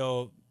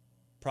 Still,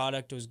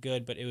 product was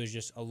good, but it was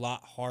just a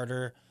lot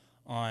harder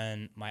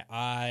on my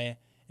eye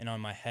and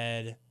on my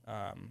head,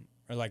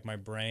 or like my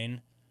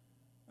brain.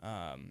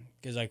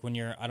 Because like when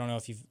I don't know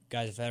if you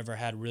guys have ever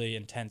had really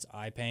intense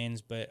eye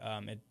pains, but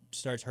it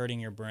starts hurting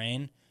your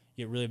brain.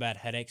 You get really bad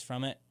headaches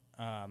from it.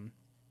 And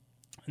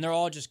they're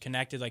all just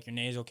connected, like your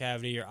nasal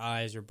cavity, your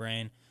eyes, your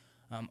brain.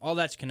 All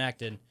that's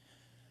connected.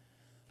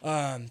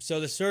 So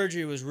the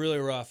surgery was really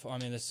rough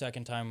on me the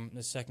second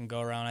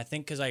go around. I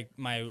think because like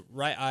my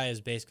right eye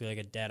is basically like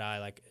a dead eye.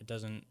 Like it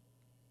doesn't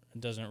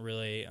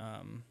really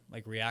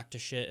like react to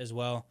shit as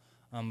well.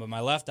 But my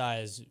left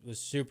eye was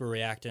super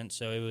reactant,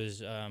 so it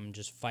was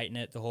just fighting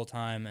it the whole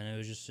time, and it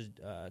was just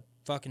a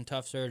fucking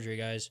tough surgery,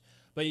 guys.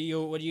 But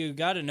what you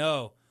got to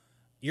know,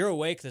 you're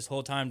awake this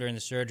whole time during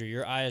the surgery.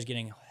 Your eye is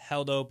getting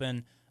held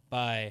open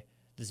by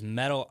this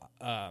metal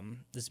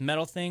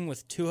thing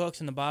with 2 hooks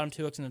in the bottom,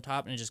 2 hooks in the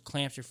top, and it just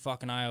clamps your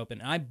fucking eye open.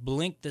 And I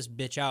blinked this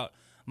bitch out.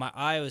 My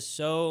eye was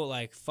so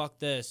like, fuck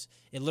this.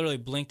 It literally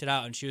blinked it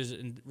out,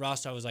 and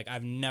Rostov was like,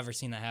 I've never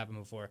seen that happen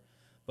before.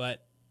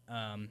 But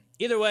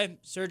either way,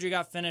 surgery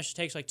got finished.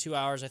 Takes like 2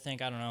 hours, I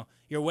think. I don't know.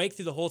 You're awake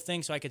through the whole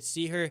thing, so I could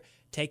see her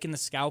taking the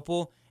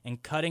scalpel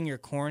and cutting your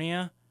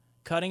cornea,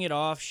 cutting it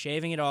off,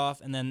 shaving it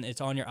off, and then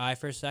it's on your eye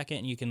for a second,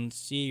 and you can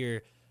see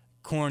your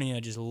cornea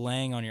just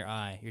laying on your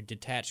eye, your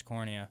detached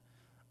cornea.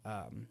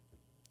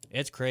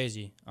 It's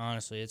crazy.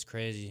 Honestly, it's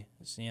crazy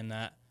seeing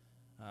that,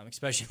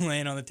 especially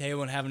laying on the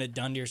table and having it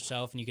done to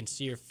yourself, and you can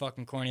see your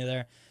fucking cornea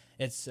there.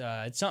 It's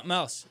something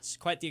else. It's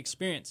quite the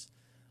experience.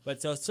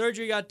 But so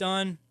surgery got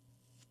done,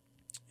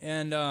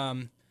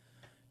 and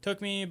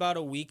took me about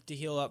a week to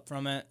heal up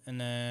from it, and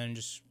then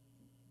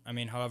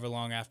however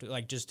long after,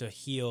 like just to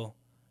heal,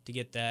 to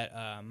get that,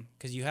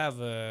 because you have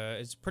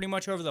it's pretty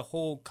much over the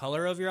whole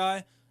color of your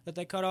eye that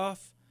they cut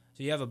off,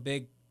 so you have a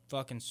big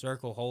fucking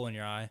circle hole in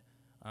your eye.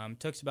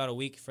 Took about a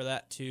week for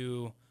that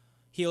to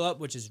heal up,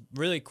 which is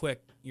really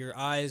quick. Your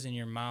eyes and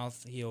your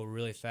mouth heal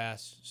really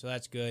fast, so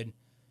that's good.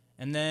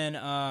 And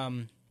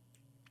then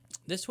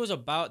this was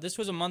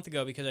a month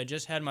ago, because I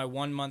just had my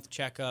 1 month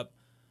checkup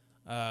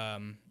a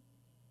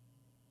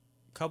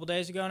couple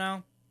days ago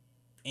now.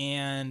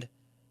 And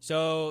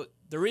so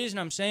the reason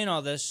I'm saying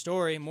all this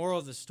moral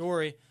of the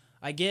story,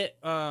 I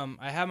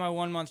have my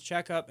 1 month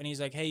checkup, and he's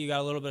like, hey, you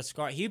got a little bit of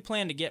scar. He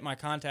planned to get my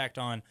contact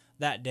on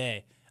that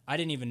day. I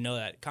didn't even know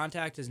that.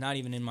 Contact is not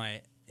even in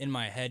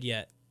my head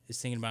yet.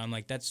 Is thinking about it. I'm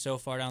like, that's so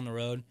far down the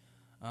road.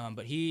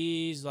 But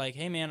he's like,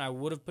 hey man, I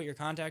would have put your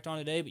contact on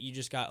today, but you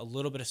just got a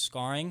little bit of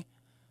scarring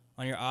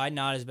on your eye,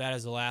 not as bad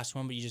as the last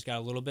one, but you just got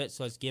a little bit,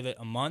 so let's give it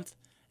a month,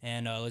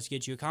 and let's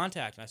get you a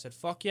contact. And I said,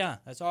 fuck yeah,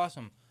 that's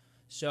awesome.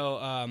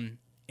 So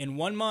in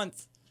 1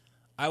 month,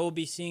 I will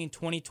be seeing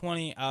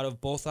 20/20 out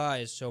of both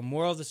eyes. So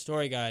moral of the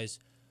story, guys,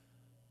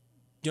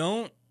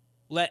 don't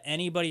let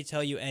anybody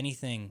tell you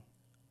anything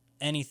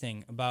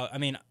about, I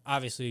mean,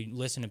 obviously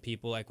listen to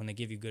people like when they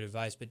give you good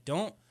advice, but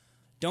don't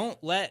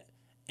let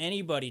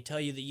anybody tell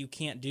you that you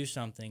can't do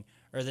something,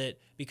 or that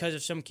because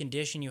of some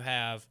condition you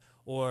have,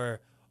 or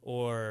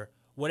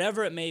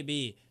whatever it may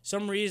be,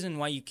 some reason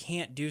why you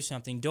can't do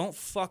something. Don't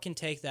fucking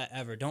take that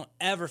ever. Don't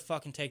ever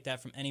fucking take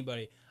that from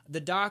anybody. The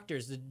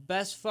doctors, the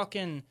best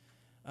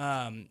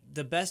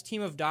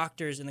team of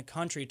doctors in the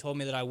country told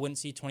me that I wouldn't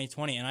see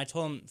 20/20, and I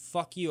told them,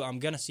 fuck you, I'm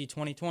going to see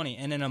 20/20,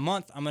 and in a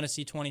month, I'm going to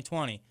see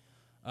 20/20.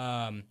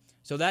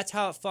 So that's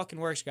how it fucking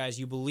works, guys.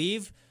 You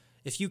believe,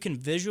 if you can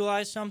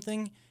visualize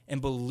something and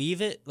believe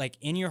it, like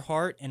in your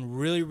heart, and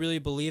really, really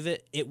believe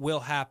it, it will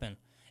happen.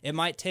 It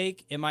might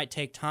take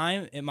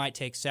time, it might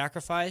take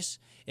sacrifice,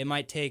 it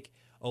might take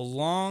a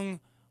long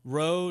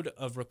road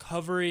of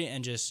recovery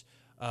and just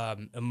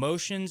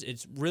emotions.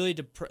 It's really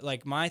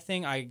like my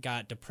thing. I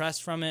got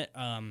depressed from it.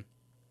 I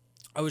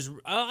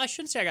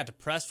shouldn't say I got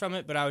depressed from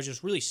it, but I was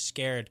just really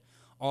scared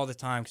all the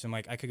time because I'm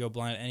like, I could go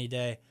blind any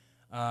day.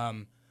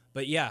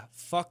 But yeah,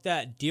 fuck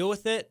that. Deal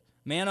with it.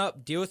 Man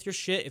up. Deal with your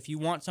shit. If you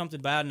want something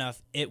bad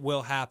enough, it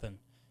will happen.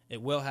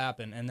 It will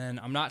happen. And then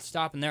I'm not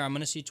stopping there. I'm going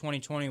to see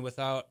 20/20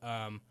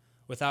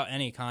 without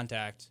any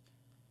contact,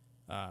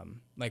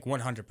 like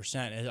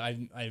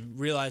 100%. I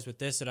realized with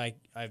this that I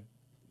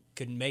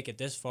could make it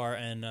this far,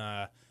 and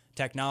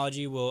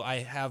technology will. I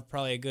have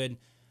probably a good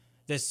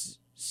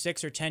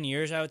 6 or 10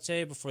 years, I would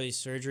say, before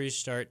these surgeries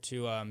start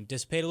to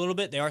dissipate a little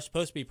bit. They are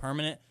supposed to be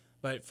permanent,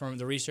 but from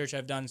the research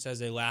I've done, it says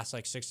they last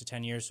like 6 to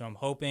 10 years. So I'm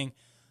hoping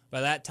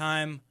by that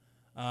time,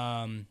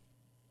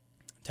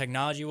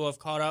 technology will have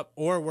caught up,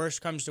 or worst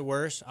comes to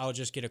worst, I'll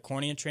just get a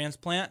cornea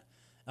transplant.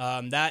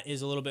 That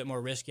is a little bit more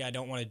risky. I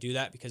don't want to do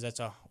that because that's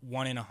a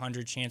 1 in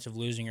 100 chance of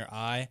losing your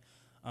eye.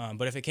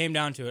 But if it came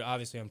down to it,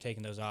 obviously I'm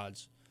taking those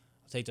odds.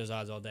 I'll take those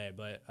odds all day.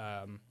 But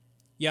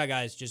yeah,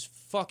 guys, just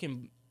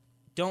fucking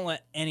don't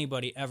let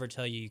anybody ever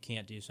tell you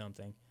can't do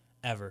something,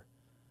 ever,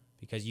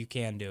 because you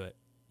can do it.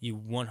 You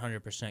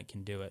 100%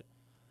 can do it.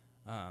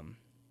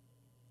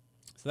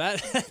 So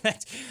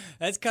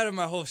that's kind of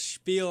my whole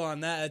spiel on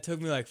that. It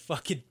took me like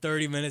fucking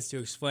 30 minutes to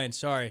explain.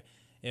 Sorry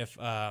if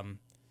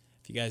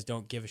you guys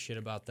don't give a shit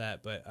about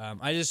that, but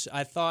I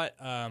thought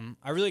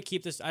I really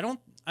keep this. I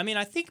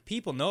think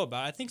people know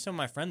about it. I think some of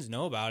my friends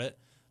know about it,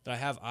 that I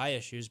have eye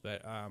issues,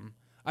 but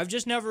I've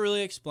just never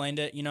really explained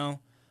it, you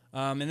know.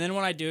 And then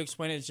when I do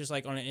explain it, it's just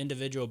like on an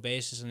individual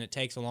basis, and it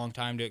takes a long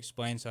time to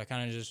explain. So I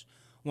kind of just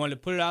wanted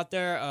to put it out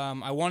there.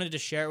 I wanted to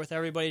share it with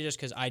everybody just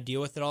because I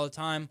deal with it all the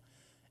time.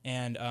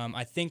 And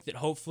I think that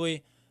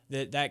hopefully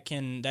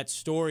that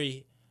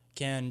story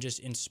can just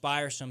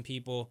inspire some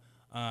people,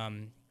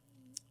 or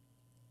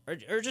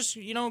just,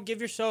 you know,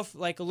 give yourself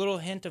like a little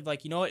hint of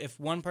like, you know what, if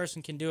one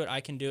person can do it, I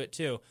can do it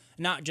too.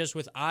 Not just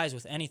with eyes,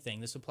 with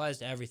anything. This applies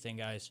to everything,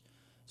 guys.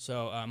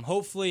 So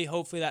hopefully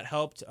that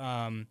helped.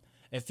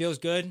 It feels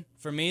good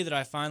for me that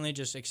I finally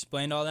just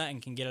explained all that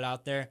and can get it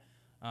out there.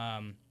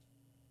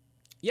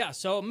 Yeah,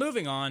 so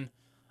moving on.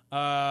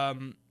 I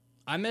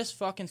miss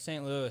fucking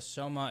St. Louis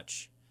so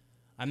much.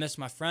 I miss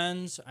my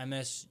friends. I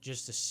miss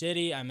just the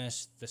city. I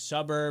miss the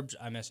suburbs.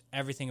 I miss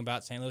everything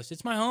about St. Louis.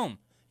 It's my home,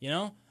 you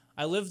know?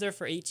 I lived there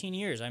for 18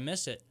 years. I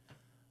miss it.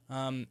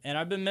 And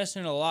I've been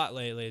missing it a lot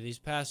lately. This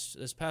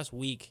past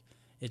week,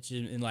 it's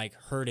been like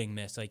hurting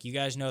miss. Like, you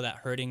guys know that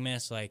hurting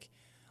miss, like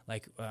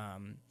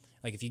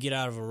if you get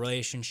out of a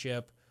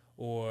relationship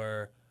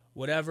or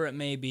whatever it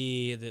may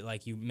be that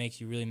like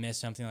makes you really miss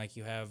something, like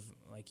you have,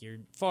 like you're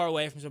far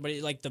away from somebody,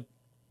 like the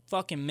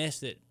fucking miss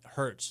that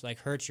hurts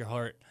your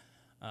heart.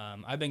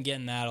 I've been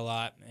getting that a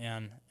lot,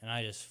 and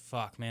I just,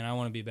 man, I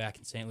want to be back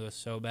in St. Louis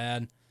so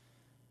bad.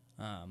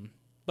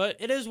 But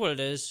it is what it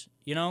is,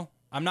 you know?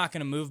 I'm not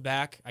going to move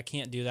back. I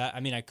can't do that.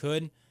 I mean, I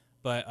could,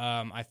 but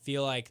I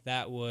feel like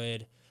that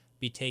would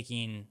be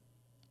taking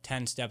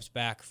 10 steps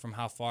back from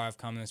how far I've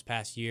come in this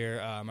past year.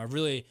 I'm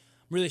really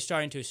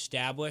starting to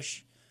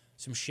establish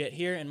some shit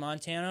here in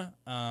Montana,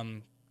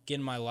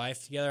 getting my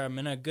life together. I'm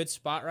in a good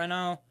spot right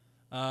now.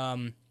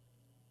 I'm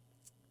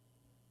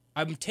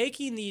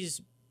taking these...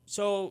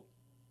 So,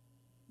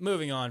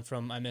 moving on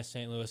from I miss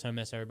St. Louis, I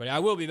miss everybody. I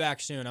will be back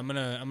soon. I'm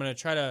gonna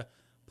try to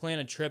plan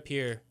a trip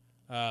here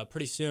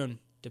pretty soon,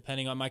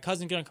 depending on... My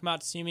cousin's gonna come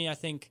out to see me, I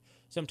think,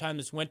 sometime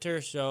this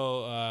winter.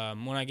 So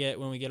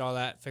when we get all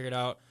that figured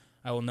out,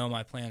 I will know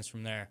my plans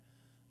from there.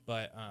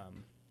 But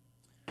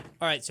all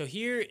right, so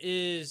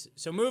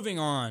moving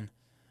on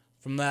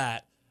from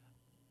that.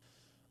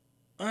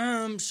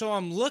 So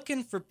I'm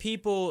looking for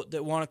people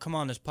that want to come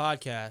on this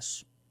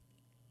podcast,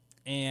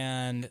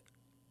 and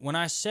when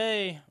I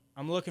say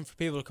I'm looking for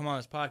people to come on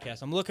this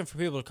podcast, I'm looking for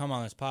people to come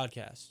on this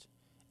podcast.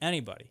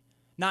 Anybody.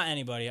 Not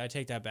anybody. I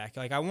take that back.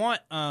 Like, I want,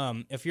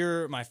 if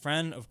you're my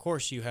friend, of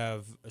course you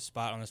have a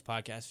spot on this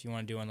podcast if you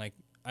want to do one. Like,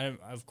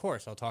 of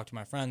course, I'll talk to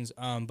my friends.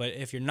 But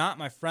if you're not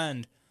my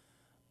friend,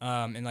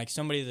 and like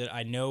somebody that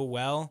I know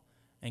well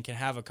and can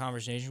have a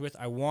conversation with,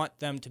 I want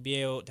them to be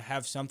able to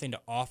have something to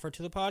offer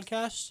to the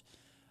podcast.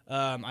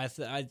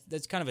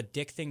 That's kind of a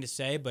dick thing to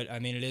say, but I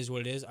mean, it is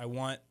what it is. I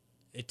want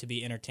it to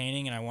be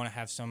entertaining, and I want to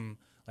have some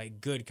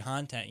like good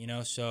content, you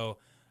know? So,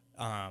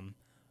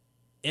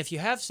 if you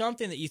have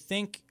something that you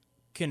think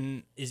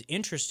is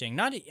interesting,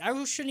 I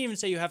shouldn't even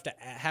say you have to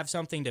have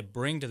something to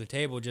bring to the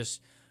table,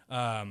 just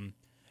have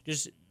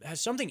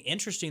something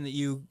interesting that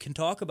you can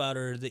talk about,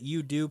 or that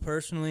you do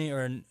personally,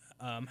 or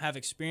have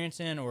experience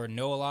in, or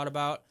know a lot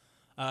about.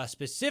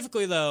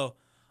 Specifically, though,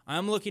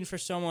 I'm looking for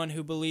someone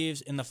who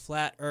believes in the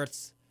flat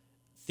Earth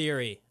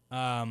theory.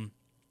 I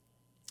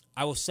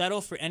will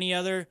settle for any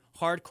other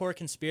hardcore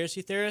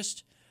conspiracy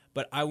theorist,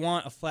 but I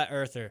want a flat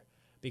earther,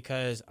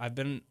 because I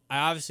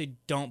obviously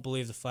don't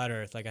believe the flat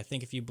Earth. Like, I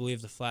think if you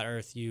believe the flat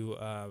Earth,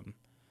 I'm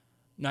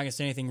not gonna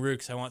say anything rude,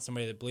 because I want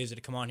somebody that believes it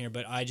to come on here,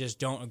 but I just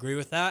don't agree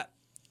with that.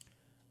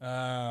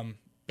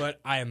 But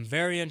I am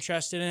very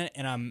interested in it,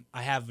 and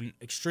I have an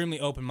extremely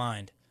open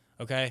mind.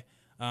 Okay,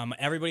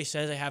 everybody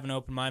says I have an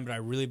open mind, but I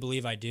really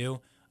believe I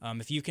do.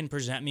 If you can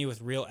present me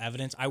with real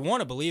evidence, I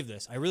want to believe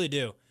this. I really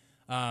do.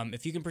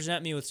 If you can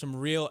present me with some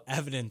real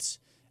evidence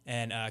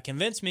and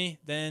convince me,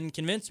 then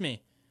convince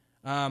me.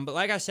 But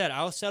like I said,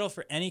 I'll settle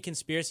for any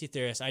conspiracy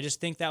theorist. I just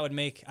think that would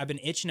I've been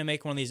itching to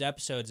make one of these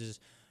episodes as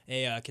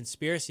a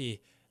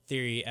conspiracy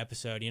theory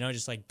episode, you know,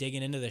 just like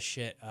digging into this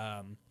shit.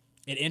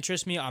 It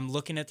interests me. I'm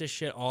looking at this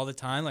shit all the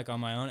time, like on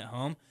my own at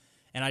home,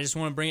 and I just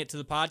want to bring it to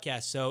the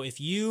podcast. So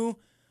if you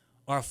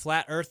are a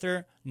flat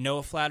earther, know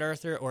a flat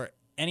earther, or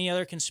any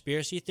other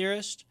conspiracy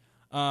theorist,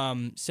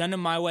 send them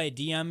my way.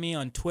 DM me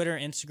on Twitter,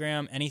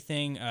 Instagram,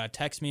 anything.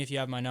 Text me if you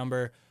have my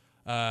number.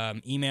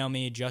 Email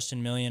me,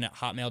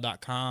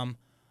 justinmillion@hotmail.com.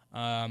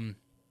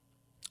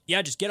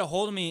 Just get a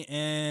hold of me,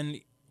 and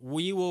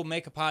we will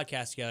make a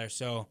podcast together.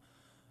 So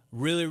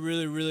really,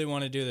 really, really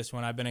want to do this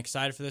one. I've been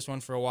excited for this one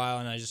for a while,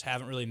 and I just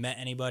haven't really met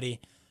anybody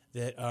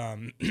that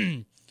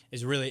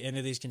is really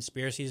into these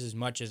conspiracies as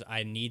much as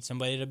I need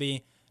somebody to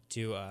be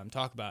to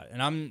talk about it.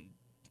 And I'm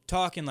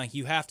talking like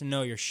you have to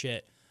know your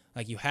shit.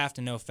 Like, you have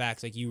to know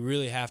facts. Like, you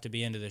really have to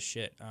be into this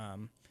shit.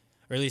 Or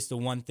at least the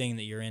one thing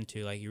that you're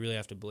into. Like, you really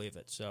have to believe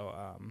it. So,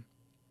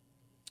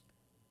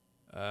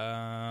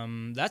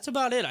 that's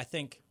about it, I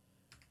think.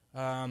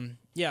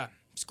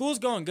 School's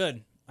going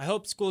good. I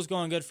hope school's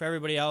going good for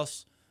everybody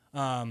else.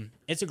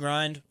 It's a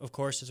grind. Of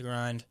course, it's a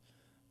grind.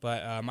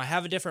 But I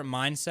have a different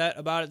mindset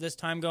about it this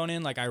time going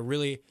in. Like,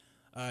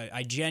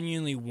 I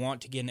genuinely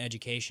want to get an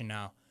education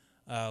now.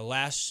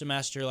 Last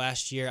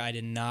year, I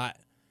did not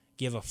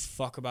give a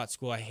fuck about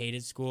school. I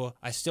hated school.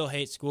 I still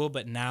hate school,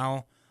 but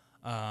now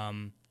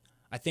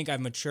I think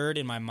I've matured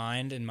in my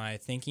mind and my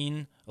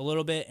thinking a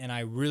little bit, and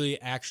I really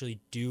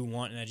actually do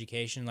want an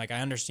education. Like,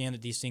 I understand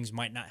that these things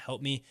might not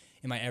help me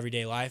in my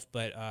everyday life,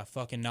 but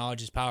fucking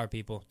knowledge is power,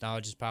 people.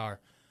 Knowledge is power.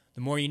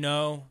 The more you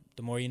know,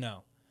 the more you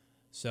know.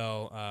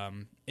 So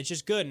it's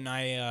just good, and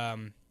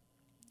I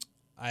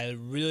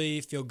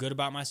really feel good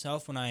about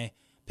myself when I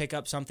pick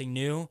up something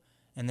new,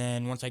 and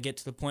then once I get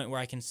to the point where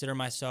I consider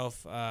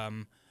myself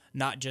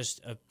not just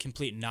a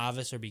complete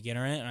novice or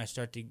beginner in it, and I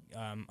start to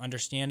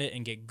understand it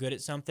and get good at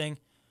something,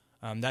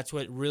 that's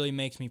what really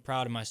makes me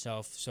proud of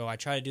myself. So I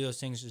try to do those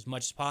things as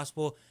much as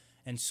possible,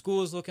 and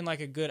school is looking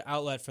like a good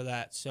outlet for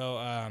that. So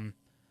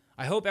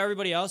I hope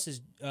everybody else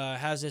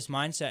has this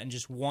mindset and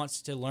just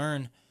wants to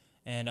learn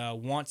and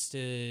wants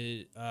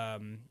to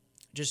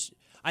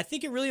I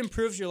think it really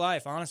improves your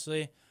life,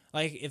 honestly.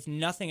 Like, if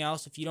nothing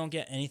else, if you don't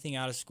get anything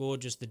out of school,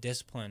 just the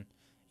discipline,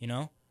 you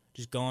know?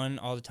 Just going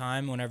all the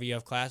time whenever you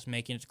have class,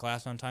 making it to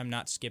class on time,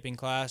 not skipping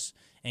class,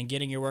 and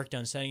getting your work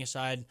done, setting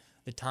aside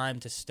the time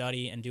to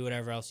study and do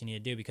whatever else you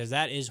need to do, because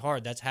that is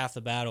hard. That's half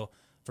the battle,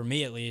 for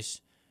me at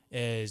least,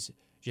 is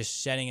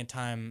just setting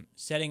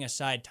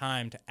aside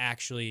time to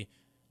actually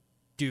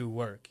do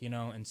work, you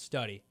know, and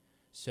study.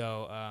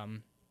 So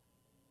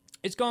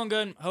it's going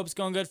good. I hope it's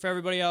going good for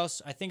everybody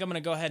else. I think I'm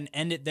going to go ahead and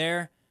end it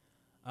there.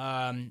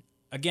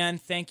 Again,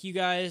 thank you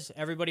guys,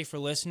 everybody, for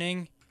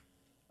listening.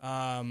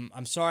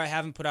 I'm sorry I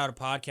haven't put out a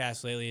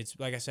podcast lately. It's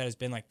like I said, it's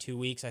been like 2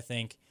 weeks, I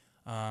think.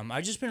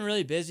 I've just been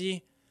really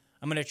busy.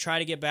 I'm going to try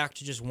to get back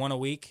to just one a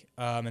week,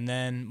 and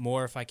then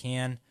more if I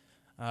can.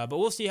 But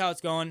we'll see how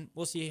it's going.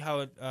 We'll see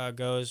how it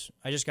goes.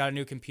 I just got a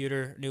new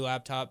computer, new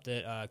laptop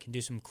that can do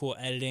some cool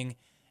editing,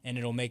 and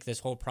it'll make this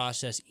whole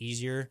process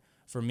easier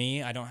for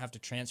me. I don't have to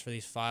transfer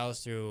these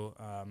files through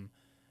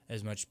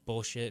as much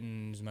bullshit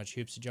and as much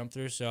hoops to jump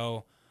through.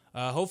 So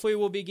hopefully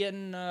we'll be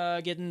getting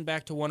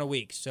back to one a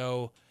week.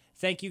 So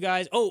thank you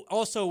guys. Oh,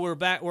 also we're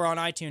back. We're on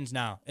iTunes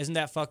now. Isn't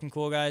that fucking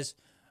cool, guys?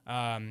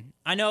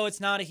 I know it's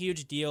not a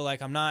huge deal.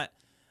 Like, I'm not.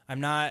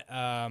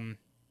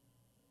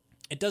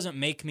 It doesn't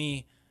make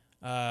me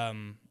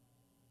known.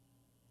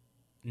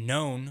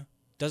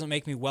 Doesn't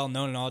make me well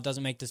known at all. It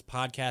doesn't make this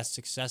podcast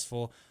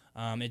successful.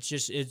 It's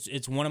just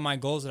it's one of my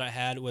goals that I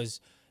had was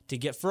to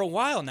get for a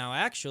while now.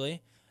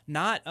 Actually,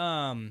 not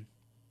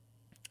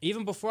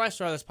even before I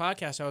started this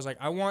podcast, I was like,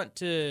 I want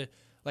to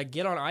like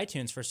get on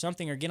iTunes for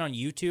something or get on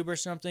YouTube or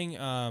something.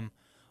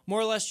 More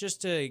or less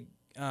just to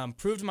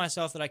prove to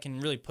myself that I can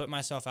really put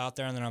myself out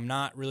there and that I'm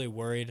not really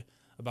worried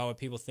about what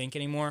people think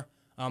anymore.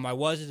 I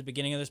was at the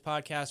beginning of this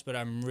podcast, but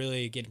I'm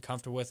really getting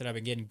comfortable with it. I've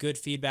been getting good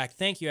feedback.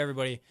 Thank you,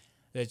 everybody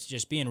that's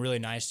just being really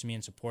nice to me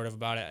and supportive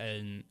about it.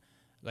 And,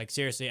 like,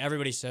 seriously,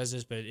 everybody says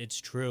this, but it's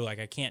true. Like,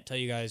 I can't tell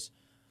you guys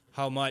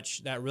how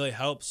much that really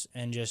helps,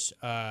 and just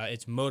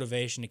it's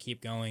motivation to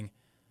keep going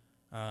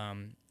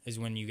is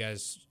when you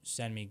guys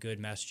send me good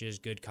messages,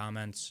 good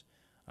comments.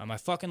 I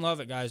fucking love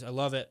it, guys. I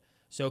love it.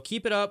 So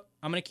keep it up.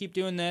 I'm going to keep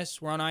doing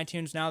this. We're on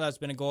iTunes now. That's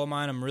been a goal of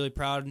mine. I'm really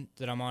proud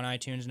that I'm on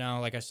iTunes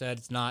now. Like I said,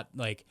 it's not,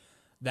 like,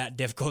 that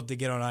difficult to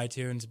get on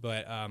iTunes,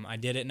 but I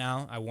did it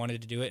now. I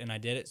wanted to do it, and I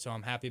did it, so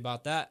I'm happy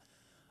about that.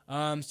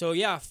 So,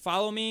 yeah,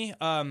 follow me.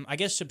 I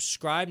guess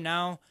subscribe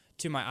now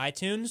to my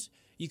iTunes.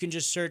 You can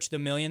just search The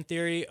Million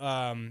Theory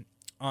on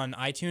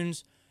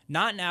iTunes,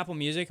 not in Apple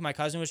Music. My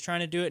cousin was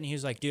trying to do it, and he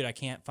was like, dude, I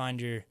can't find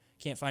your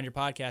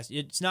podcast.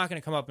 It's not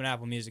going to come up in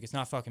Apple Music. It's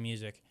not fucking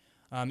music.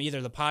 Either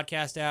the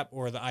podcast app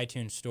or the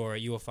iTunes store,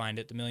 you will find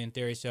it, The Million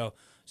Theory. So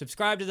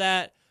subscribe to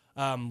that.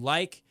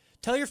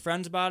 Tell your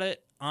friends about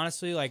it.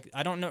 Honestly, like,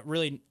 I don't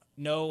really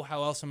know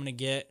how else I'm going to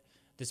get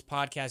this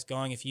podcast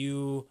going if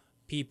you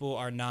people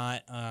are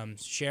not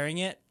sharing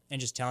it and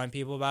just telling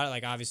people about it.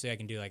 Like, obviously, I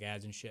can do, like,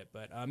 ads and shit.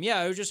 But,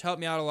 yeah, it would just help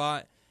me out a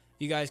lot.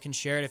 You guys can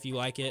share it if you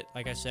like it.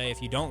 Like I say,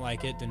 if you don't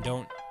like it, then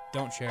don't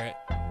share it.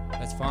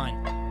 That's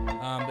fine.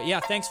 But,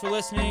 yeah, thanks for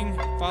listening.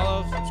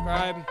 Follow,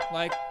 subscribe,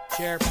 like,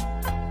 share.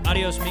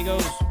 Adios,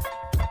 amigos.